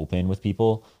pretty open with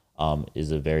people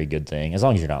is a very good thing, as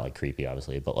long as you're not like creepy,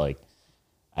 obviously. But like,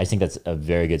 I think that's a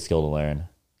very good skill to learn.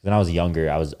 When I was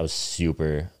younger, I was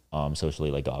super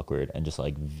socially like awkward and just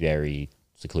like very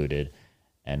secluded,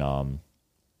 and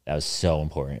that was so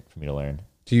important for me to learn.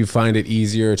 Do you find it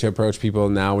easier to approach people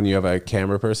now when you have a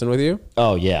camera person with you?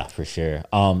 Oh yeah, for sure.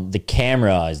 The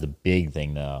camera is the big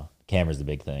thing, though. Camera's the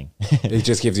big thing. It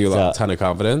just gives you a ton of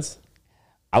confidence.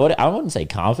 I wouldn't say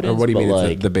confidence. Or what do you mean?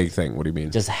 Like, it's the big thing. What do you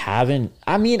mean? Just having.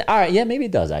 I mean, all right, yeah, maybe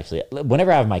it does actually.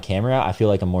 Whenever I have my camera out, I feel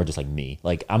like I'm more just like me.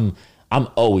 Like I'm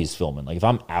always filming. Like if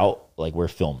I'm out, like we're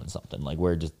filming something. Like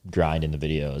we're just grinding the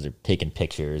videos or taking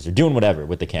pictures or doing whatever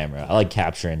with the camera. I like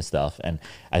capturing stuff, and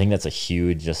I think that's a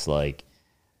huge just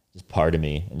part of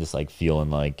me, and just like feeling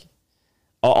like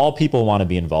all people want to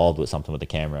be involved with something with the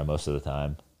camera most of the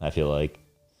time. I feel like.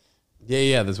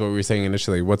 Yeah, that's what we were saying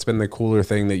initially. What's been the cooler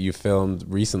thing that you filmed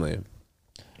recently?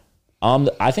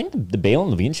 I think the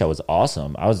Baylen Levine show was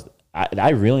awesome. I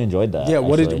really enjoyed that. Yeah,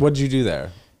 what did you do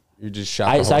there? You just shot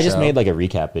the whole So I just show? made like a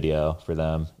recap video for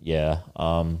them. Yeah.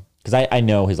 Because I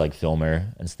know his like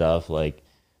filmer and stuff. Like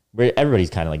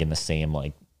everybody's kind of like in the same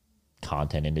like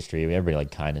content industry. Everybody like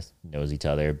kind of knows each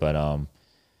other. But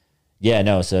yeah,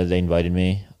 no. So they invited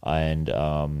me, and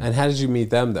how did you meet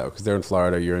them though? Because they're in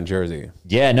Florida, you're in Jersey.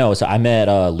 Yeah, no. So I met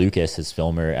Lucas, his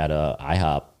filmer, at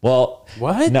IHOP. Well,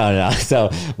 what? No.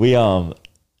 So we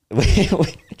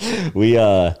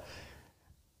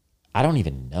I don't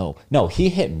even know. No, he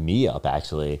hit me up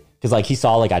actually, because like he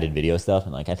saw like I did video stuff,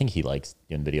 and like I think he likes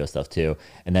doing video stuff too.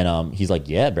 And then he's like,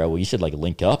 "Yeah, bro, well you should like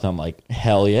link up." And I'm like,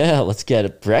 "Hell yeah, let's get a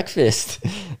breakfast,"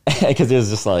 because it was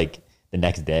just like the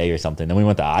next day or something. Then we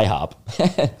went to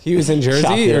IHOP. He was in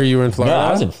Jersey, or you were in Florida? No,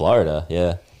 I was in Florida.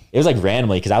 Yeah, it was like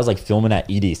randomly because I was like filming at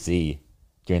EDC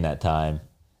during that time.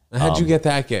 How'd you get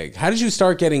that gig? How did you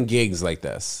start getting gigs like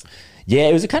this? Yeah,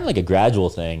 it was kind of like a gradual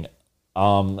thing.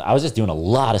 I was just doing a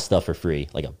lot of stuff for free,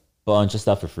 like a bunch of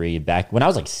stuff for free. Back when I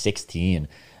was like 16,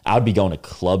 I would be going to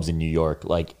clubs in New York,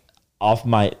 like off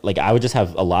my, like I would just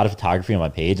have a lot of photography on my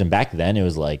page. And back then it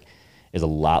was a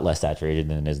lot less saturated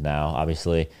than it is now,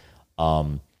 obviously.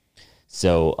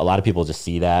 So a lot of people just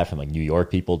see that from like New York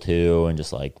people too. And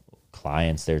just like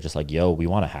clients, they're just like, "Yo, we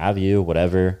want to have you,"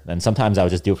 whatever. And sometimes I would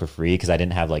just do it for free because I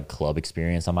didn't have like club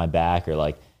experience on my back, or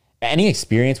like any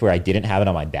experience where I didn't have it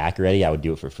on my back already, I would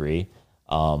do it for free.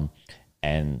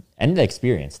 And the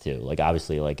experience too. Like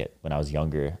obviously, like when I was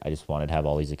younger, I just wanted to have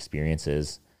all these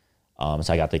experiences. So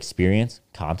I got the experience,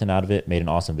 content out of it, made an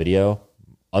awesome video.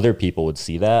 Other people would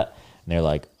see that and they're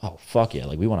like, "Oh fuck yeah,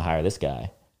 like we want to hire this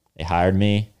guy." They hired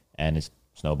me, and it's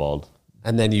snowballed.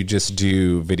 And then you just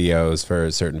do videos for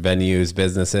certain venues,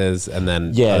 businesses, and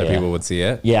then other people would see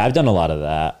it? Yeah, I've done a lot of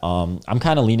that. I'm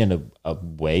kind of leaning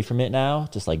away from it now,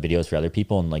 just like videos for other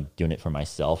people and like doing it for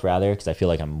myself rather, because I feel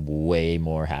like I'm way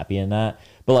more happy in that.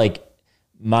 But like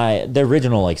the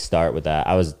original like start with that,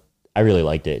 I really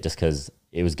liked it just because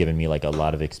it was giving me like a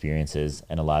lot of experiences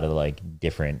and a lot of like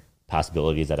different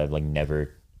possibilities that I've like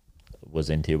never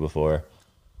was into before.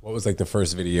 What was like the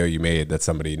first video you made that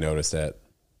somebody noticed it?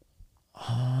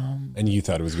 And you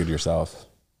thought it was good yourself?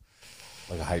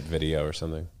 Like a hype video or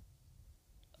something?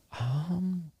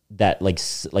 That like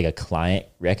a client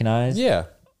recognized? Yeah.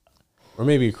 Or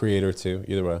maybe a creator too,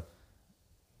 either way.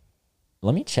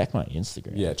 Let me check my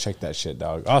Instagram. Yeah, check that shit,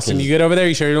 dog. Austin, you good over there?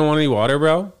 You sure you don't want any water,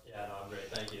 bro? Yeah, no, I'm great.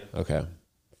 Thank you. Okay.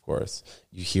 Of course.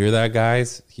 You hear that,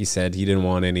 guys? He said he didn't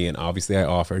want any, and obviously I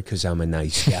offered because I'm a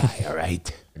nice guy, all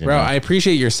right? Bro, I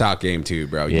appreciate your sock game too,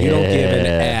 bro. You don't give an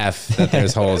F that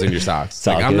there's holes in your socks.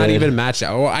 Like, I'm not even matched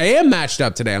up. Well, I am matched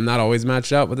up today. I'm not always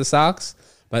matched up with the socks.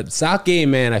 But sock game,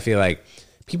 man, I feel like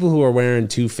people who are wearing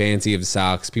too fancy of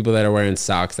socks, people that are wearing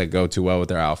socks that go too well with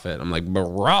their outfit. I'm like,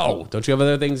 bro, don't you have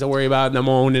other things to worry about in the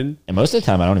morning? And most of the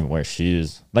time, I don't even wear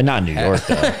shoes. Like, not in New York,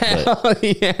 though.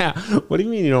 But. Yeah. What do you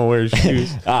mean you don't wear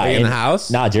shoes? Like in the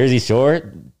house? Nah, Jersey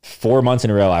Shore, 4 months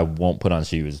in a row, I won't put on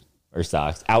shoes or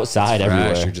socks. Outside,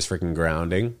 everywhere. You're just freaking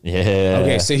grounding. Yeah.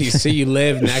 Okay, so you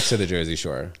live next to the Jersey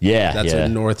Shore. Yeah. That's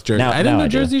what North Jersey. I didn't know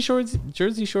Jersey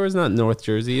Shore is not North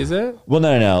Jersey, is it? Well,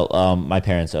 no. My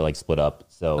parents are like split up.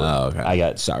 So I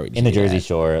got in the Jersey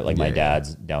Shore, like my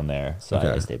dad's down there. So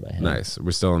I stayed by him. Nice.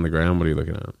 We're still on the ground. What are you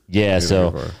looking at? Yeah,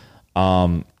 so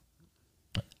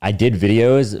I did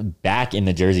videos back in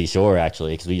the Jersey Shore,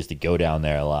 actually, because we used to go down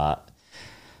there a lot.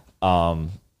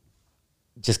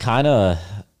 Just kind of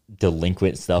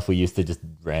delinquent stuff we used to just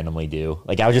randomly do.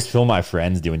 Like, I would just film my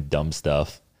friends doing dumb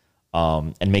stuff,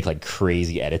 and make like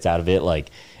crazy edits out of it. Like,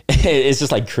 it's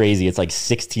just like crazy. It's like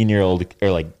 16-year-old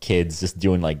or like kids just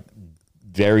doing like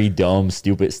very dumb,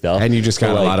 stupid stuff. And you just got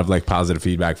a lot of like positive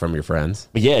feedback from your friends.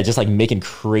 But yeah, just like making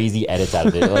crazy edits out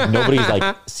of it. Like, nobody's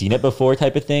like seen it before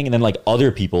type of thing. And then like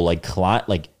other people, like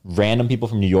random people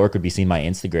from New York would be seeing my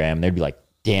Instagram and they'd be like,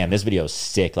 damn, this video is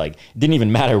sick. Like, it didn't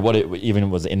even matter what it even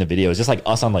was in the video. It's just like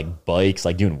us on like bikes,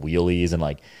 like doing wheelies and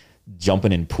like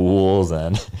jumping in pools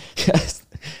and just,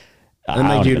 and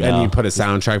like you put a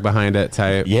soundtrack behind it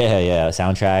type. Yeah,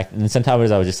 soundtrack. And then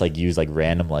sometimes I would just like use like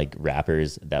random like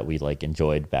rappers that we like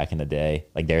enjoyed back in the day,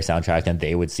 like their soundtrack, and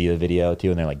they would see the video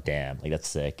too, and they're like, damn, like that's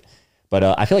sick. But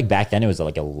I feel like back then it was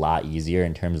like a lot easier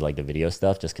in terms of like the video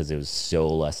stuff, just because it was so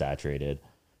less saturated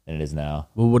than it is now.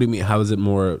 Well, what do you mean? How is it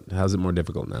more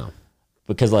difficult now?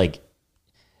 Because like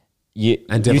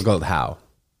how?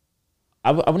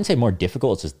 I wouldn't say more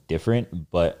difficult, it's just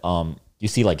different, but you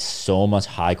see like so much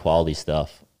high quality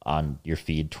stuff on your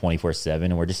feed 24/7,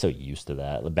 and we're just so used to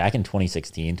that. Back in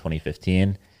 2016,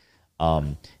 2015,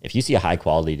 if you see a high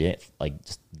quality like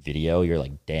just video, you're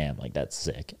like, damn, like that's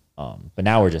sick. But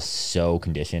now we're just so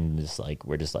conditioned, just like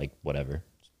we're just like whatever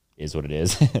is what it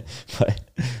is. But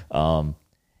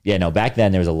yeah, no, back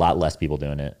then there was a lot less people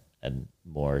doing it and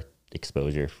more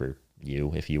exposure for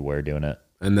you if you were doing it.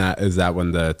 And is that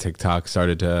when the TikTok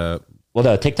started to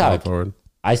the TikTok forward?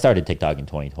 I started TikTok in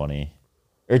 2020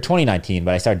 or 2019,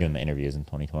 but I started doing the interviews in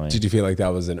 2020. Did you feel like that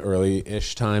was an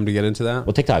early-ish time to get into that?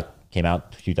 Well, TikTok came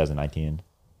out 2019.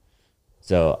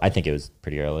 So I think it was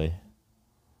pretty early.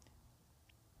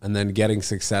 And then getting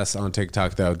success on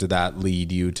TikTok, though, did that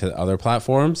lead you to other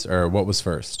platforms, or what was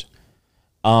first?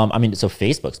 I mean, so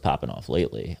Facebook's popping off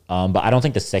lately, but I don't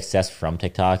think the success from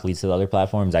TikTok leads to the other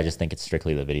platforms. I just think it's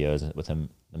strictly the videos with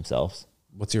themselves.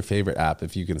 What's your favorite app,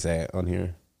 if you can say it on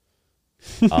here?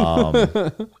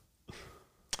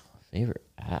 Favorite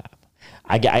app?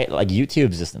 I like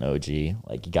YouTube's just an OG.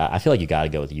 Like I feel like you got to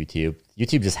go with YouTube.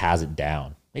 YouTube just has it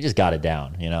down. They just got it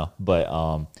down, you know. But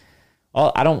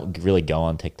I don't really go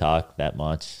on TikTok that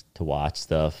much to watch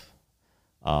stuff.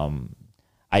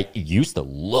 I used to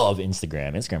love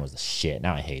Instagram. Instagram was the shit.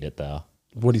 Now I hate it though.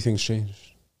 What do you think's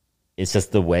changed? It's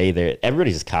just the way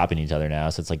everybody's just copying each other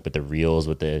now. So it's like with the reels,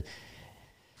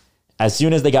 as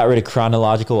soon as they got rid of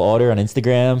chronological order on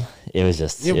Instagram, it was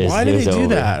just why did they do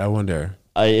that? I wonder.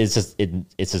 It's just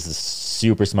a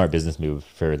super smart business move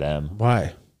for them.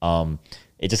 Why?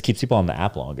 It just keeps people on the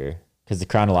app longer because the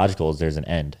chronologicals, there's an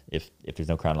end. If there's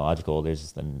no chronological, there's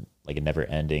just like a never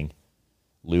ending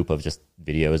loop of just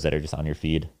videos that are just on your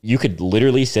feed. You could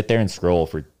literally sit there and scroll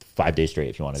for 5 days straight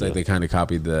if you wanted to. It's like they kind of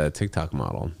copied the TikTok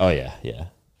model. Oh yeah,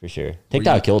 for sure.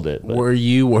 TikTok killed it. But. Were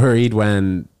you worried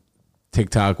when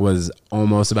TikTok was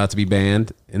almost about to be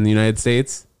banned in the United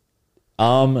States?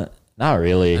 Not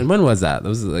really. And when was that? That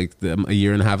was like a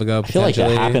year and a half ago. I feel like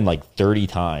that happened like 30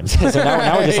 times. So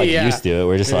now we're just like used to it.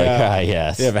 We're just like,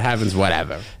 yes. Yeah, if it happens,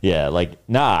 whatever. Yeah, like,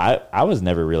 I was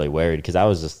never really worried because I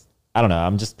was just, I don't know,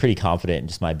 I'm just pretty confident in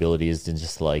just my abilities to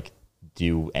just like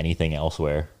do anything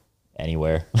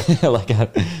anywhere. Like,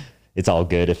 it's all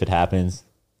good if it happens.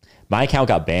 My account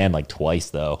got banned like twice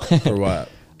though. For what?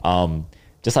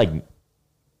 Just like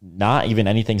not even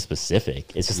anything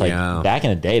specific. It's just like back in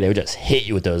the day, they would just hit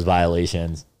you with those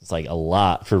violations. It's like a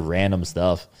lot for random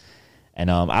stuff. And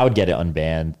I would get it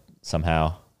unbanned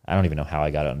somehow. I don't even know how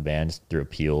I got it unbanned, just through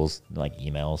appeals, like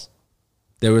emails.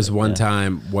 There was one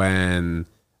time when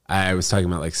I was talking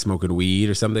about like smoking weed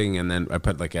or something, and then I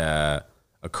put like a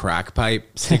crack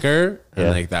pipe sticker, and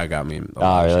like that got me in a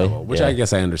lot of trouble, which I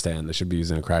guess I understand. They should be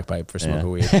using a crack pipe for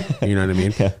smoking weed. You know what I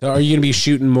mean? So are you gonna be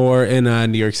shooting more in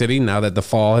New York City now that the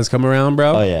fall has come around,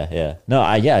 bro? Oh yeah. No,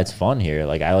 it's fun here.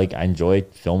 Like I enjoy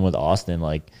filming with Austin.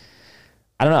 Like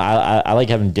I don't know, I like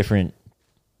having different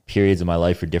periods of my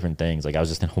life for different things. Like I was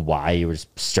just in Hawaii, we're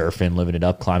just surfing, living it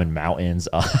up, climbing mountains,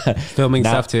 filming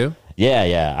stuff too.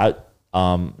 Yeah.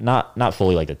 Not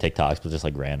fully like the TikToks, but just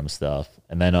like random stuff,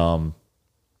 and then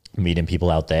meeting people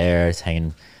out there, just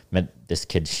met this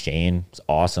kid Shane. It's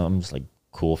awesome. Just like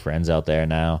cool friends out there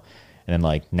now. And then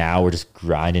like now we're just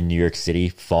grinding New York City,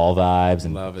 fall vibes,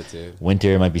 and love it, dude.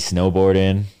 Winter might be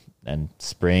snowboarding, and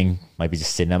spring might be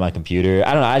just sitting at my computer.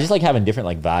 I don't know. I just like having different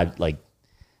like vibe, like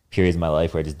periods in my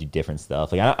life where I just do different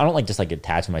stuff. Like I don't like just like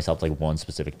attaching myself to like one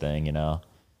specific thing, you know?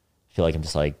 I feel like I'm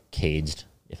just like caged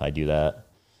if I do that.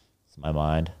 It's my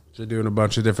mind. So doing a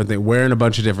bunch of different things, wearing a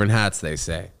bunch of different hats, they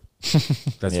say.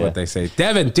 That's what they say.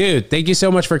 Devon, dude, thank you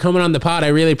so much for coming on the pod. I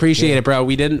really appreciate it, bro.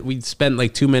 We spent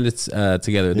like 2 minutes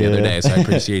together the other day, so I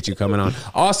appreciate you coming on.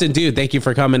 Austin, dude, thank you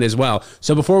for coming as well.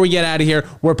 So before we get out of here,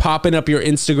 we're popping up your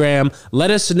Instagram.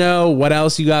 Let us know what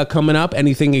else you got coming up,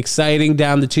 anything exciting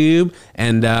down the tube,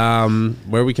 and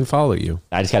where we can follow you.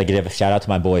 I just got to give a shout out to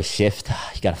my boy Shift.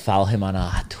 You got to follow him on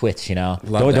Twitch, you know.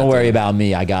 Don't worry about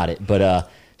me. I got it. But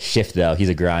Shift, though, he's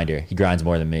a grinder. He grinds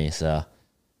more than me, so...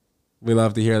 We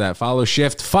love to hear that. Follow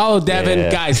Shift. Follow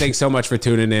Devon. Guys, thanks so much for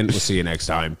tuning in. We'll see you next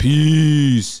time.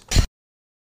 Peace.